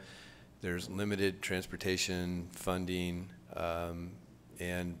Area. There's limited transportation funding,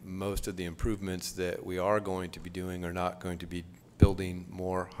 and most of the improvements that we are going to be doing are not going to be building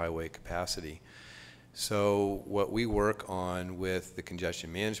more highway capacity. So what we work on with the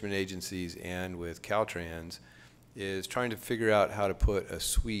congestion management agencies and with Caltrans is trying to figure out how to put a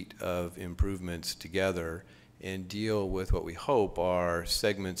suite of improvements together and deal with what we hope are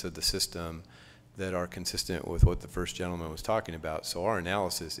segments of the system that are consistent with what the first gentleman was talking about. So our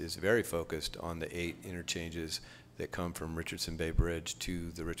analysis is very focused on the 8 interchanges that come from Richardson Bay Bridge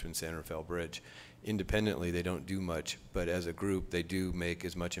to the Richmond San Rafael Bridge. Independently, they don't do much, but as a group, they do make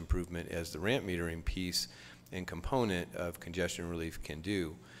as much improvement as the ramp metering piece and component of congestion relief can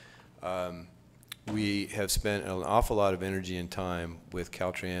do. We have spent an awful lot of energy and time with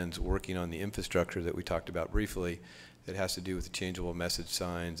Caltrans working on the infrastructure that we talked about briefly that has to do with the changeable message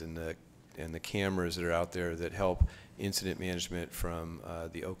signs and the cameras that are out there that help incident management from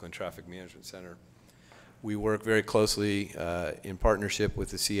the Oakland Traffic Management Center. We work very closely in partnership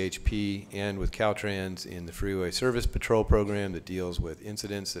with the CHP and with Caltrans in the Freeway Service Patrol program that deals with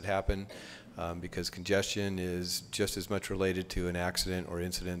incidents that happen because congestion is just as much related to an accident or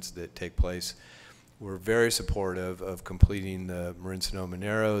incidents that take place. We're very supportive of completing the Marin-Sonoma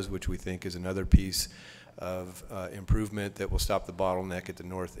Narrows, which we think is another piece of improvement that will stop the bottleneck at the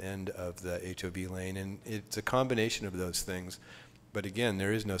north end of the HOV lane. And it's a combination of those things. But again,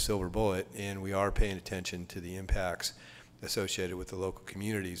 there is no silver bullet, and we are paying attention to the impacts associated with the local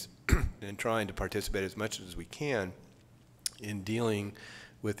communities and trying to participate as much as we can in dealing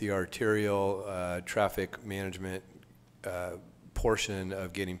with the arterial traffic management portion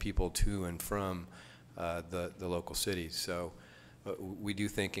of getting people to and from the local cities. So we do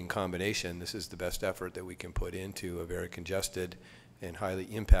think in combination this is the best effort that we can put into a very congested and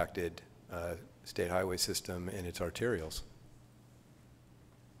highly impacted state highway system and its arterials.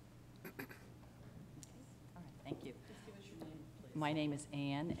 Thank you. My name is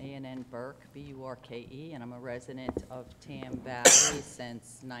Ann, A-N-N Burke, B-U-R-K-E, and I'm a resident of T.A.M Valley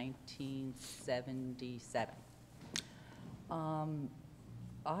since 1977.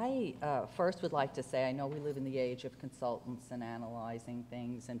 I first would like to say, I know we live in the age of consultants and analyzing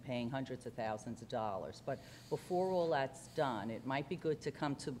things and paying hundreds of thousands of dollars, but before all that's done, it might be good to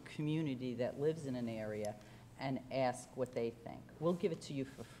come to a community that lives in an area and ask what they think. We'll give it to you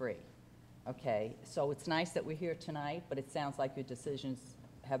for free. Okay, so it's nice that we're here tonight, but it sounds like your decisions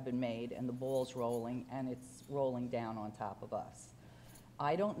have been made, and the ball's rolling, and it's rolling down on top of us.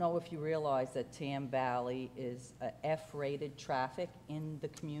 I don't know if you realize that T.A.M. Valley is a F-rated traffic in the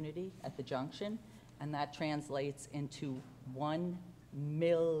community at the junction, and that translates into 1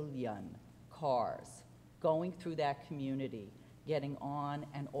 million cars going through that community, getting on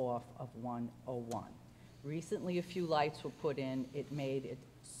and off of 101. Recently, a few lights were put in. It made it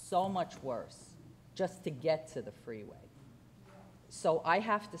so much worse just to get to the freeway. So I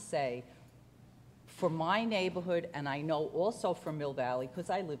have to say, for my neighborhood, and I know also for Mill Valley, because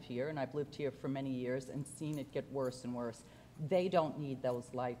I live here, and I've lived here for many years and seen it get worse and worse, they don't need those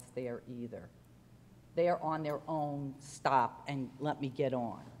lights there either. They are on their own stop and let me get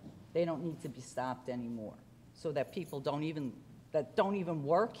on. They don't need to be stopped anymore, so that people that don't even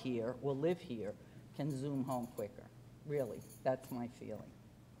work here or live here can zoom home quicker. Really, that's my feeling.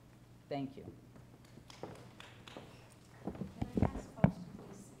 Thank you.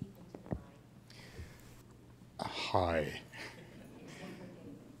 Hi.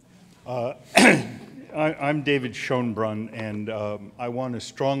 I'm David Schoenbrunn, and I want to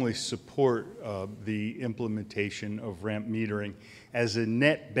strongly support the implementation of ramp metering as a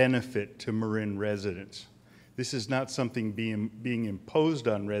net benefit to Marin residents. This is not something being imposed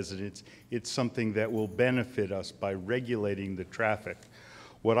on residents. It's something that will benefit us by regulating the traffic.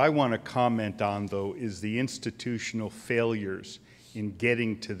 What I want to comment on, though, is the institutional failures in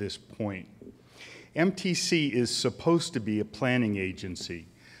getting to this point. MTC is supposed to be a planning agency.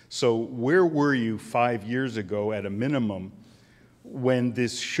 So where were you 5 years ago at a minimum when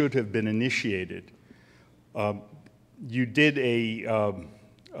this should have been initiated? You did an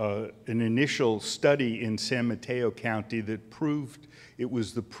initial study in San Mateo County that proved it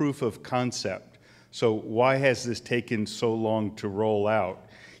was the proof of concept. So why has this taken so long to roll out?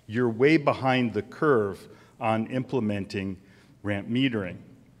 You're way behind the curve on implementing ramp metering.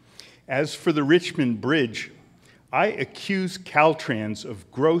 As for the Richmond Bridge, I accuse Caltrans of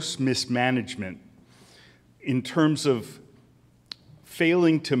gross mismanagement in terms of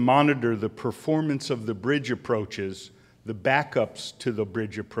failing to monitor the performance of the bridge approaches, the backups to the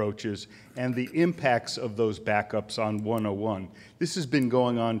bridge approaches, and the impacts of those backups on 101. This has been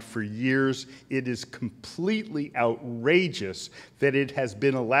going on for years. It is completely outrageous that it has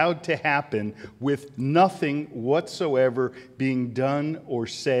been allowed to happen with nothing whatsoever being done or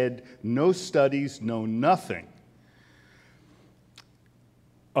said, no studies, no nothing.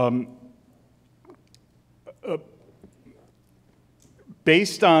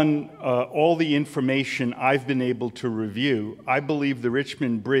 Based on all the information I've been able to review, I believe the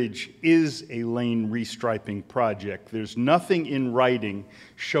Richmond Bridge is a lane restriping project. There's nothing in writing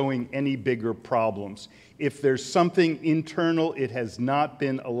showing any bigger problems. If there's something internal, it has not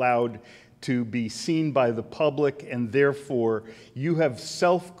been allowed to be seen by the public, and therefore you have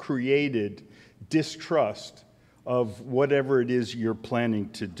self-created distrust of whatever it is you're planning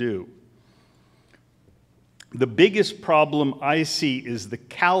to do. The biggest problem I see is the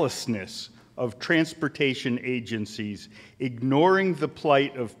callousness of transportation agencies ignoring the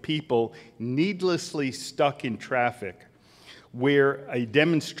plight of people needlessly stuck in traffic, where a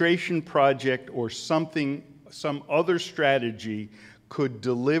demonstration project or some other strategy could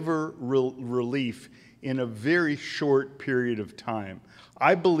deliver relief in a very short period of time.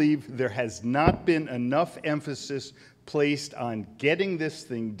 I believe there has not been enough emphasis placed on getting this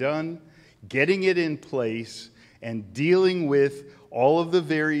thing done, getting it in place, and dealing with all of the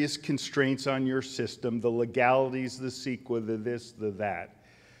various constraints on your system, the legalities, the CEQA, the this, the that.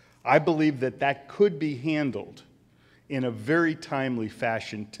 I believe that that could be handled in a very timely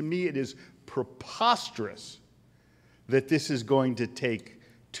fashion. To me, it is preposterous that this is going to take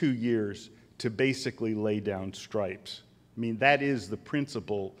 2 years to basically lay down stripes. I mean, that is the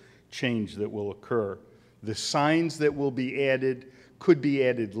principal change that will occur. The signs that will be added could be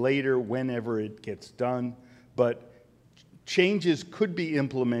added later whenever it gets done, but changes could be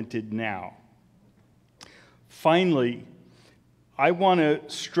implemented now. Finally, I want to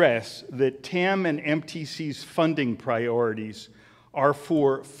stress that T.A.M. and MTC's funding priorities are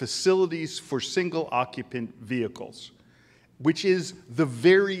for facilities for single occupant vehicles, which is the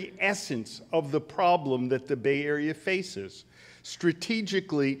very essence of the problem that the Bay Area faces.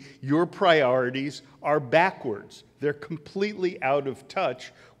 Strategically, your priorities are backwards. They're completely out of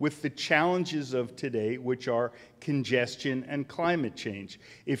touch with the challenges of today, which are congestion and climate change.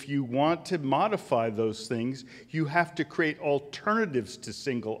 If you want to modify those things, you have to create alternatives to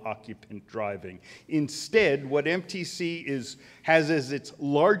single occupant driving. Instead, what MTC has as its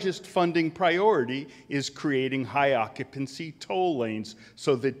largest funding priority is creating high occupancy toll lanes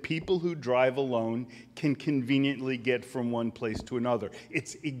so that people who drive alone can conveniently get from one place to another.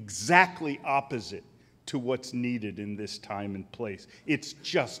 It's exactly opposite to what's needed in this time and place. It's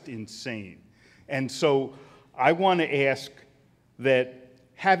just insane. And so I want to ask that,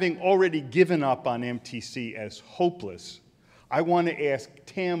 having already given up on MTC as hopeless, I want to ask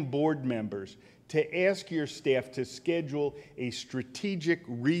T.A.M board members to ask your staff to schedule a strategic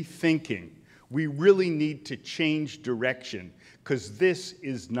rethinking. We really need to change direction because this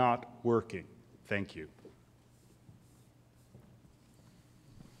is not working. Thank you.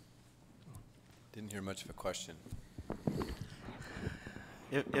 Didn't hear much of a question.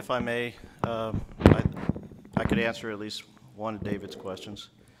 If I may, I could answer at least one of David's questions.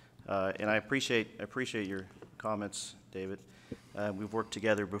 And I appreciate your comments, David. We've worked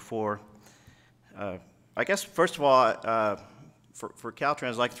together before. I guess, first of all, for Caltrans,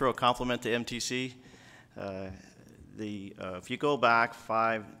 I'd like to throw a compliment to MTC. If you go back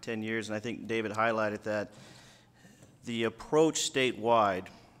 5-10 years, and I think David highlighted that, the approach statewide,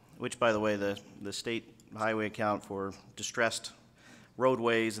 which, by the way, the state highway account for distressed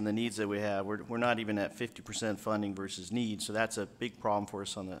roadways and the needs that we have, we're not even at 50% funding versus needs, so that's a big problem for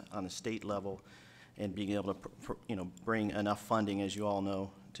us on the state level, and being able to bring enough funding, as you all know,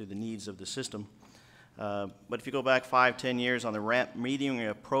 to the needs of the system. But if you go back 5-10 years, on the ramp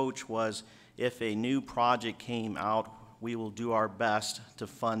metering approach was, if a new project came out, we will do our best to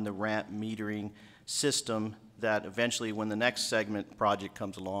fund the ramp metering system that eventually, when the next segment project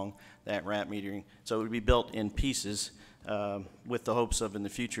comes along, that ramp metering, so it would be built in pieces, with the hopes of, in the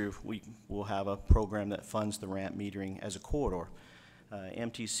future, we will have a program that funds the ramp metering as a corridor.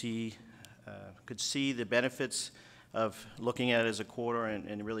 MTC could see the benefits of looking at it as a corridor,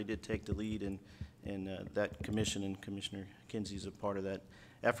 and really did take the lead in that commission, and Commissioner Kinsey is a part of that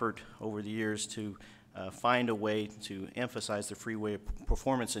effort over the years to find a way to emphasize the Freeway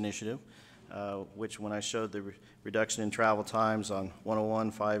Performance Initiative, which, when I showed the reduction in travel times on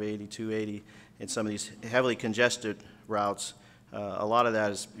 101, 580, 280, and some of these heavily congested routes, a lot of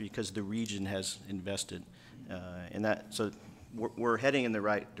that is because the region has invested in that. So we're heading in the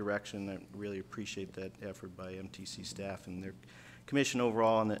right direction. I really appreciate that effort by MTC staff and their commission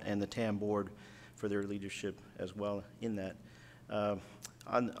overall, and the T.A.M board for their leadership as well in that.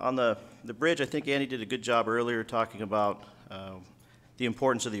 On the bridge, I think Andy did a good job earlier talking about the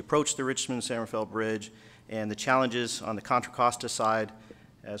importance of the approach to the Richmond-San Rafael Bridge and the challenges on the Contra Costa side,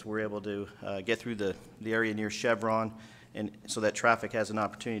 as we're able to get through the area near Chevron, and so that traffic has an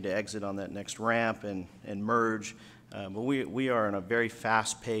opportunity to exit on that next ramp and merge. But we are in a very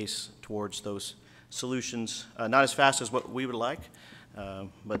fast pace towards those solutions, not as fast as what we would like,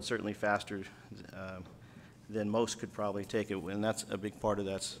 but certainly faster than most could probably take it, and that's a big part of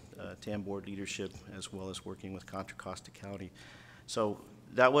that's T.A.M board leadership, as well as working with Contra Costa County. So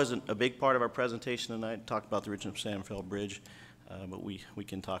that wasn't a big part of our presentation tonight, talked about the Richmond-San Rafael Bridge, but we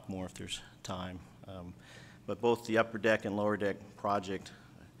can talk more if there's time. But both the upper deck and lower deck project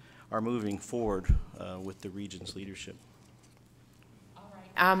are moving forward with the region's leadership.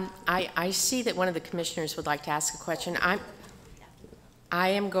 I see that one of the commissioners would like to ask a question. I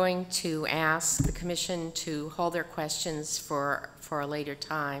am going to ask the commission to hold their questions for a later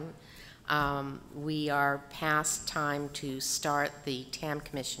time. We are past time to start the T.A.M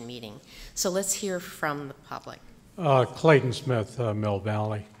commission meeting. So let's hear from the public. Clayton Smith, Mill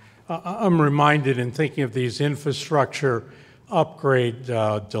Valley. I'm reminded in thinking of these infrastructure upgrade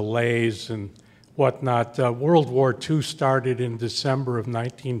delays and whatnot. World War II started in December of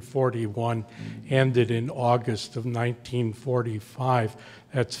 1941, ended in August of 1945.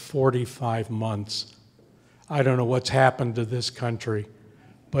 That's 45 months. I don't know what's happened to this country,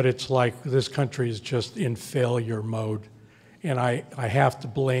 but it's like this country is just in failure mode. And I have to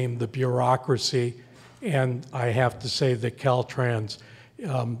blame the bureaucracy, and I have to say that Caltrans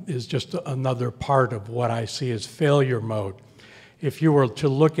is just another part of what I see as failure mode. If you were to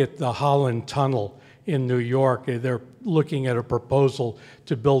look at the Holland Tunnel in New York, they're looking at a proposal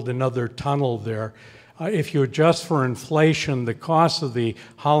to build another tunnel there. If you adjust for inflation, the cost of the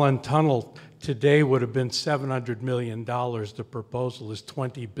Holland Tunnel today would have been $700 million. The proposal is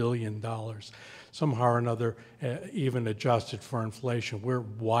 $20 billion. Somehow or another, even adjusted for inflation, we're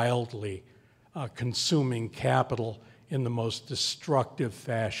wildly consuming capital in the most destructive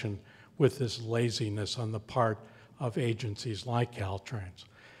fashion with this laziness on the part of agencies like Caltrans.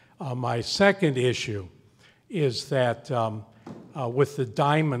 My second issue is that with the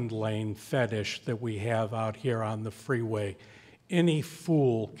diamond lane fetish that we have out here on the freeway, any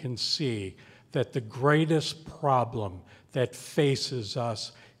fool can see that the greatest problem that faces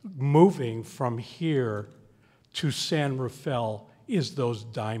us moving from here to San Rafael is those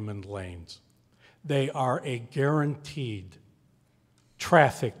diamond lanes. They are a guaranteed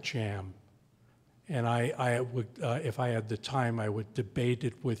traffic jam. And I would, if I had the time, I would debate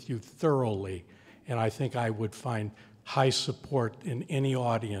it with you thoroughly. And I think I would find high support in any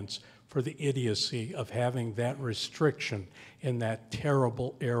audience for the idiocy of having that restriction in that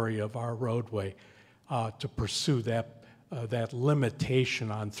terrible area of our roadway to pursue that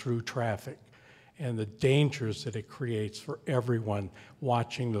limitation on through traffic and the dangers that it creates for everyone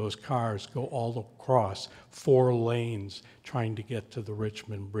watching those cars go all across 4 lanes trying to get to the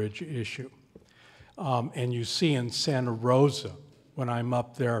Richmond Bridge issue. And you see in Santa Rosa, when I'm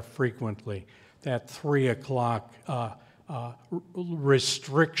up there frequently, that 3 o'clock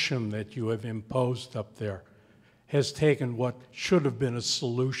restriction that you have imposed up there has taken what should have been a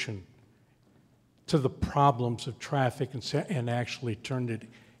solution to the problems of traffic and actually turned it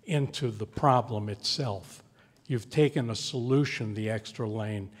into the problem itself. You've taken a solution, the extra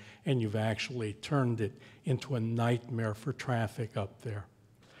lane, and you've actually turned it into a nightmare for traffic up there.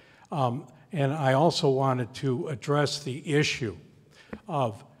 And I also wanted to address the issue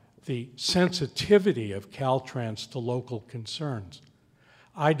of the sensitivity of Caltrans to local concerns.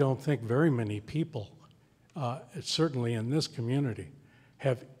 I don't think very many people, certainly in this community,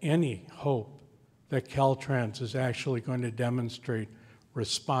 have any hope that Caltrans is actually going to demonstrate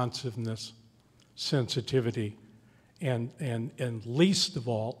responsiveness, sensitivity, and least of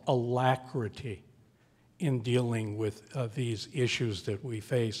all, alacrity in dealing with these issues that we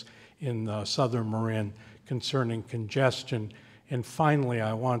face in southern Marin concerning congestion. And finally,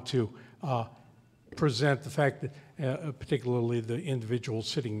 I want to present the fact that particularly the individual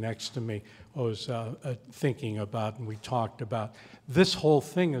sitting next to me was thinking about, and we talked about, this whole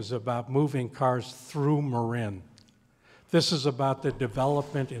thing is about moving cars through Marin. This is about the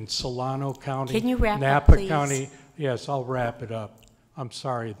development in Solano County, Can you wrap up, Napa please? County. Yes, I'll wrap it up. I'm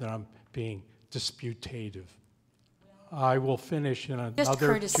sorry that I'm being disputative. I will finish in another Just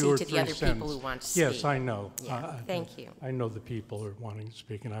courtesy 2 or to 3 the other sentences. people who want to Yes, speak. I know. Yeah, thank you. I know the people are wanting to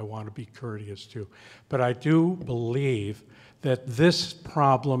speak, and I want to be courteous too. But I do believe that this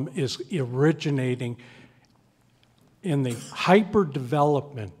problem is originating in the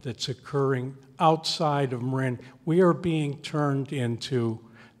hyper-development that's occurring outside of Marin. We are being turned into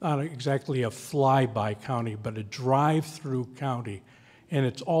not exactly a flyby county, but a drive-through county, and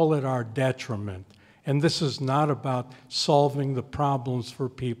it's all at our detriment. And this is not about solving the problems for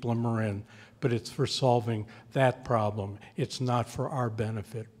people in Marin, but it's for solving that problem. It's not for our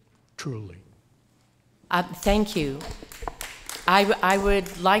benefit, truly. Thank you. I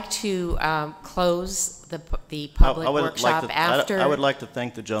would like to close the public workshop after. I would like to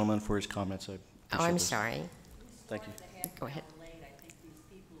thank the gentleman for his comments. I Oh, appreciate I'm this. sorry. Thank you. Go ahead.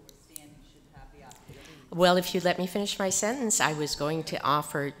 Well, if you'd let me finish my sentence, I was going to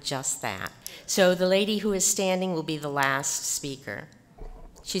offer just that. So the lady who is standing will be the last speaker.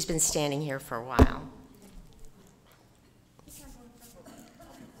 She's been standing here for a while.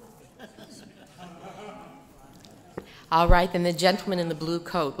 All right, then the gentleman in the blue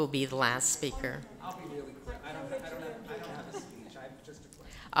coat will be the last speaker. I'll be really quick. I don't have a speech. I have just a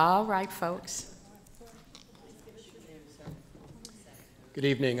question. All right, folks. Good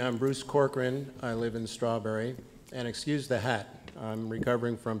evening. I'm Bruce Corcoran. I live in Strawberry. And excuse the hat. I'm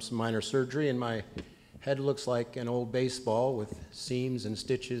recovering from some minor surgery, and my head looks like an old baseball with seams and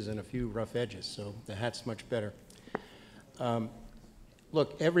stitches and a few rough edges, so the hat's much better.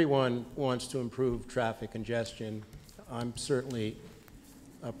 Look, everyone wants to improve traffic congestion. I'm certainly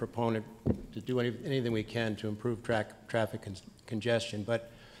a proponent to do anything we can to improve traffic congestion,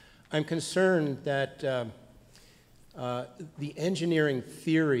 but I'm concerned that the engineering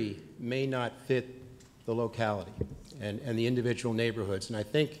theory may not fit the locality and the individual neighborhoods. And I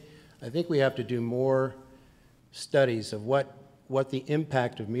think we have to do more studies of what the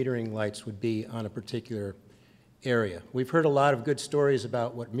impact of metering lights would be on a particular area. We've heard a lot of good stories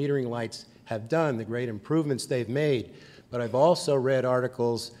about what metering lights have done, the great improvements they've made, but I've also read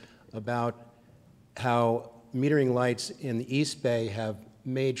articles about how metering lights in the East Bay have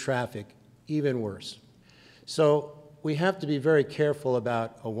made traffic even worse. So we have to be very careful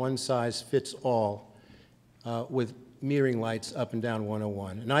about a one-size-fits-all with metering lights up and down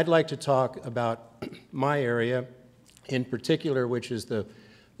 101. And I'd like to talk about my area in particular, which is the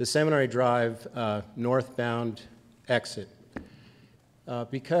the Seminary Drive northbound exit.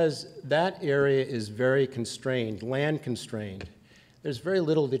 Because that area is very constrained, land constrained, there's very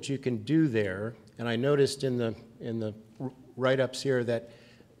little that you can do there. And I noticed in the write-ups here that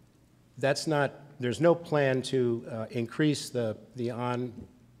there's no plan to increase the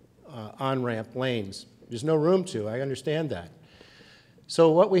on-ramp lanes. There's no room to, I understand that.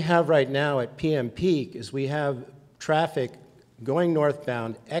 So what we have right now at PM peak is we have traffic going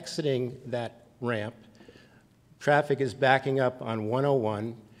northbound, exiting that ramp. Traffic is backing up on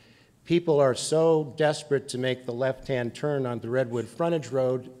 101. People are so desperate to make the left-hand turn on the Redwood frontage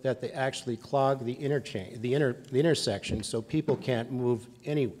road that they actually clog the intersection, so people can't move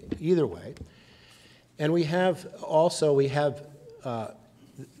either way. And we have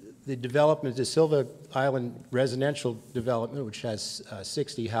the development, the Silva Island residential development, which has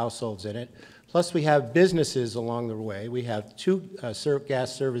 60 households in it. Plus we have businesses along the way. We have two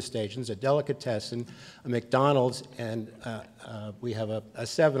gas service stations, a delicatessen, a McDonald's, and we have a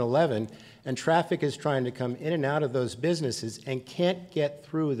 7-Eleven. And traffic is trying to come in and out of those businesses and can't get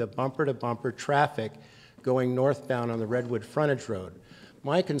through the bumper-to-bumper traffic going northbound on the Redwood frontage road.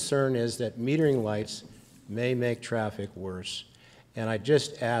 My concern is that metering lights may make traffic worse. And I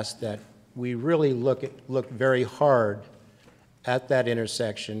just ask that we really look very hard at that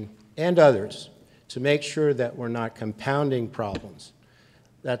intersection and others to make sure that we're not compounding problems.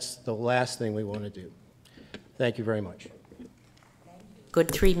 That's the last thing we want to do. Thank you very much. Good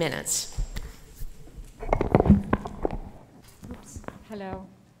 3 minutes. Oops. Hello.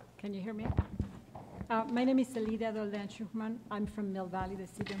 Can you hear me? My name is Elida Doldan-Schuchman. I'm from Mill Valley, the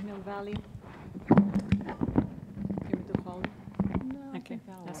city of Mill Valley. Give me the phone. Okay,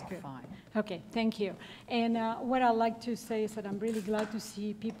 that's good. Fine. Okay, thank you. And what I'd like to say is that I'm really glad to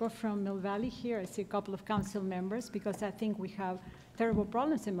see people from Mill Valley here. I see a couple of council members because I think we have terrible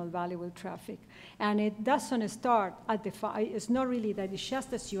problems in Mill Valley with traffic. And it doesn't start at the, it's not really that it's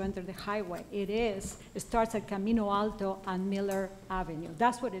just as you enter the highway. It starts at Camino Alto and Miller Avenue.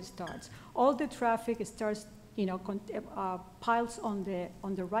 That's where it starts. All the traffic starts, piles on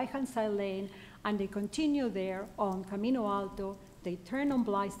the right-hand side lane, and they continue there on Camino Alto. They turn on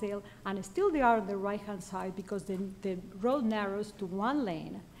Blithedale, and still they are on the right-hand side because the road narrows to one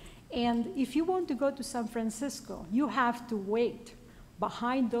lane. And if you want to go to San Francisco, you have to wait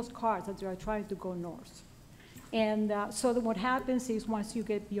behind those cars that are trying to go north. And so what happens is once you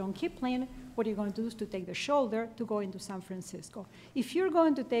get beyond Kipling, what you're going to do is to take the shoulder to go into San Francisco. If you're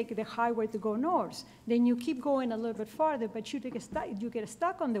going to take the highway to go north, then you keep going a little bit farther, but you get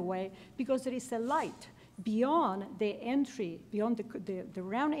stuck on the way because there is a light beyond the entry, beyond the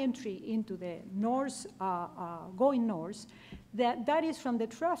round entry into the north, going north, that is from the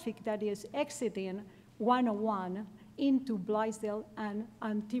traffic that is exiting 101 into Blithedale and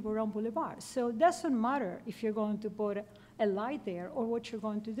Tiburon Boulevard. So it doesn't matter if you're going to put a light there or what you're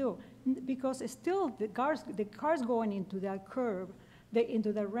going to do, because still the cars going into that curve,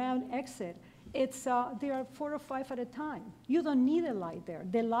 into the round exit, there are 4 or 5 at a time. You don't need a light there.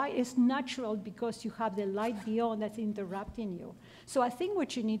 The light is natural because you have the light beyond that's interrupting you. So I think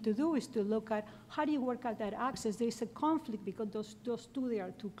what you need to do is to look at how do you work out that access. There's a conflict because those two, they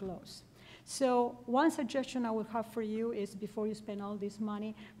are too close. So one suggestion I would have for you is before you spend all this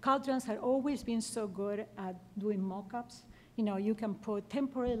money, Caltrans had always been so good at doing mock-ups. You can put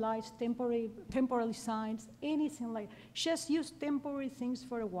temporary lights, temporary signs, anything like, just use temporary things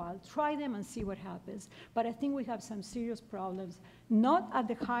for a while, try them and see what happens. But I think we have some serious problems, not at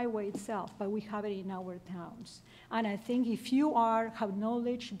the highway itself, but we have it in our towns. And I think if you have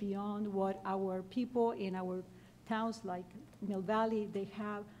knowledge beyond what our people in our towns like Mill Valley, they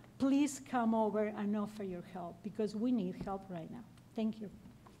have, please come over and offer your help because we need help right now. Thank you.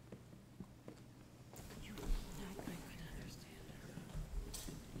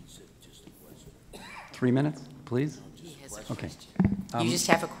 3 minutes, please? Okay. You just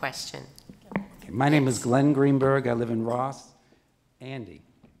have a question. Okay. My name is Glenn Greenberg. I live in Ross. Andy,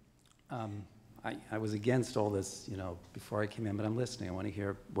 I was against all this, before I came in, but I'm listening. I want to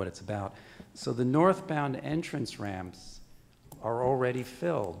hear what it's about. So the northbound entrance ramps are already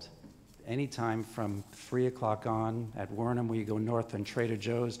filled anytime from 3 o'clock on at Wernham, where you go north on Trader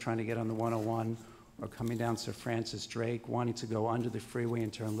Joe's trying to get on the 101, or coming down Sir Francis Drake, wanting to go under the freeway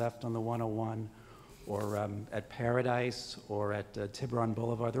and turn left on the 101, or at Paradise, or at Tiburon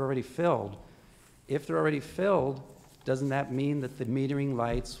Boulevard. They're already filled. If they're already filled, doesn't that mean that the metering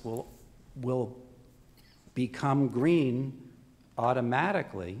lights will become green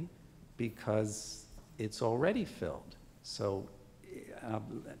automatically because it's already filled? So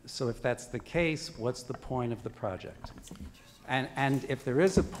So if that's the case, what's the point of the project? And if there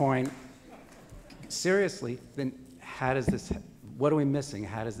is a point, seriously, then how does this, what are we missing?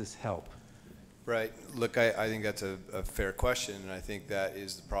 How does this help? Right. Look, I think that's a fair question, and I think that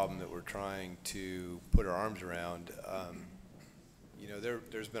is the problem that we're trying to put our arms around. You know,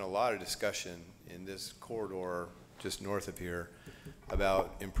 there's been a lot of discussion in this corridor just north of here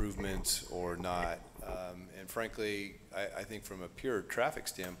about improvements or not. And frankly, I think from a pure traffic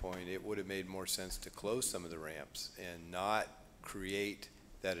standpoint, it would have made more sense to close some of the ramps and not create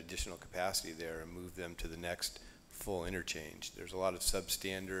that additional capacity there and move them to the next full interchange. There's a lot of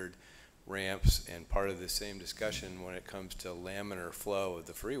substandard ramps, and part of the same discussion when it comes to laminar flow of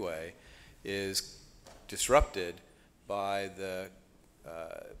the freeway is disrupted by the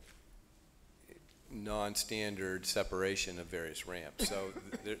non-standard separation of various ramps. So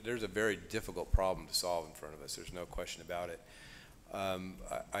there's a very difficult problem to solve in front of us. There's no question about it.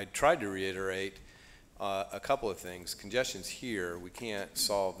 I tried to reiterate a couple of things. Congestion's here. We can't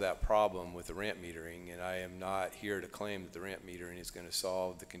solve that problem with the ramp metering, and I am not here to claim that the ramp metering is going to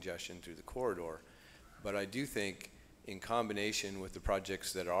solve the congestion through the corridor. But I do think in combination with the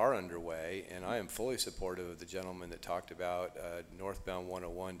projects that are underway, and I am fully supportive of the gentleman that talked about northbound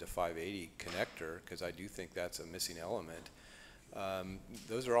 101 to 580 connector, because I do think that's a missing element.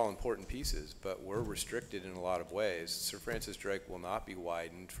 Those are all important pieces, but we're restricted in a lot of ways. Sir Francis Drake will not be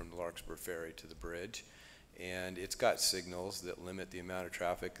widened from the Larkspur Ferry to the bridge, and it's got signals that limit the amount of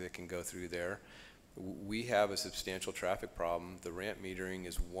traffic that can go through there. We have a substantial traffic problem. The ramp metering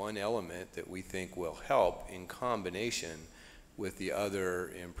is one element that we think will help in combination with the other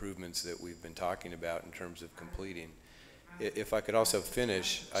improvements that we've been talking about in terms of completing. If I could also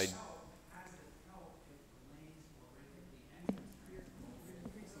finish,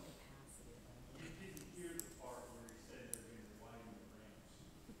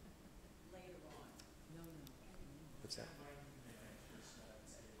 what's that?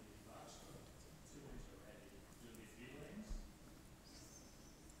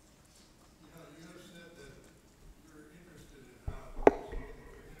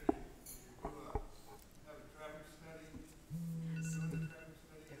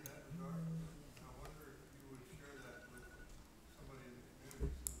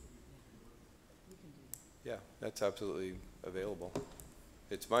 Yeah, that's absolutely available.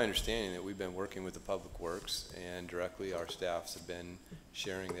 It's my understanding that we've been working with the Public Works, and directly our staffs have been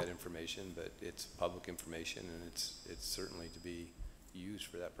sharing that information, but it's public information, and it's certainly to be used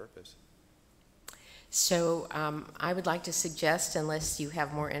for that purpose. So I would like to suggest, unless you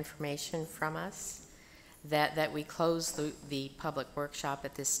have more information from us, that we close the public workshop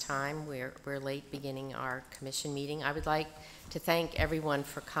at this time. We're late beginning our commission meeting. I would like to thank everyone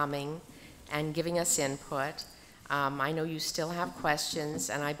for coming and giving us input. I know you still have questions,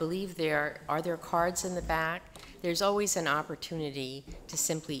 and I believe are there cards in the back? There's always an opportunity to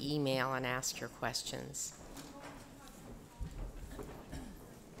simply email and ask your questions.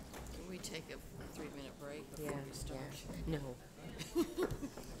 Can we take a 3-minute break before we start? Yeah. No.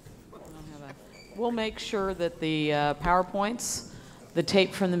 We'll make sure that the PowerPoints, the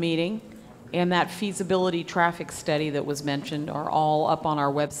tape from the meeting, and that feasibility traffic study that was mentioned are all up on our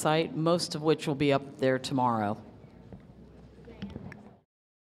website, most of which will be up there tomorrow.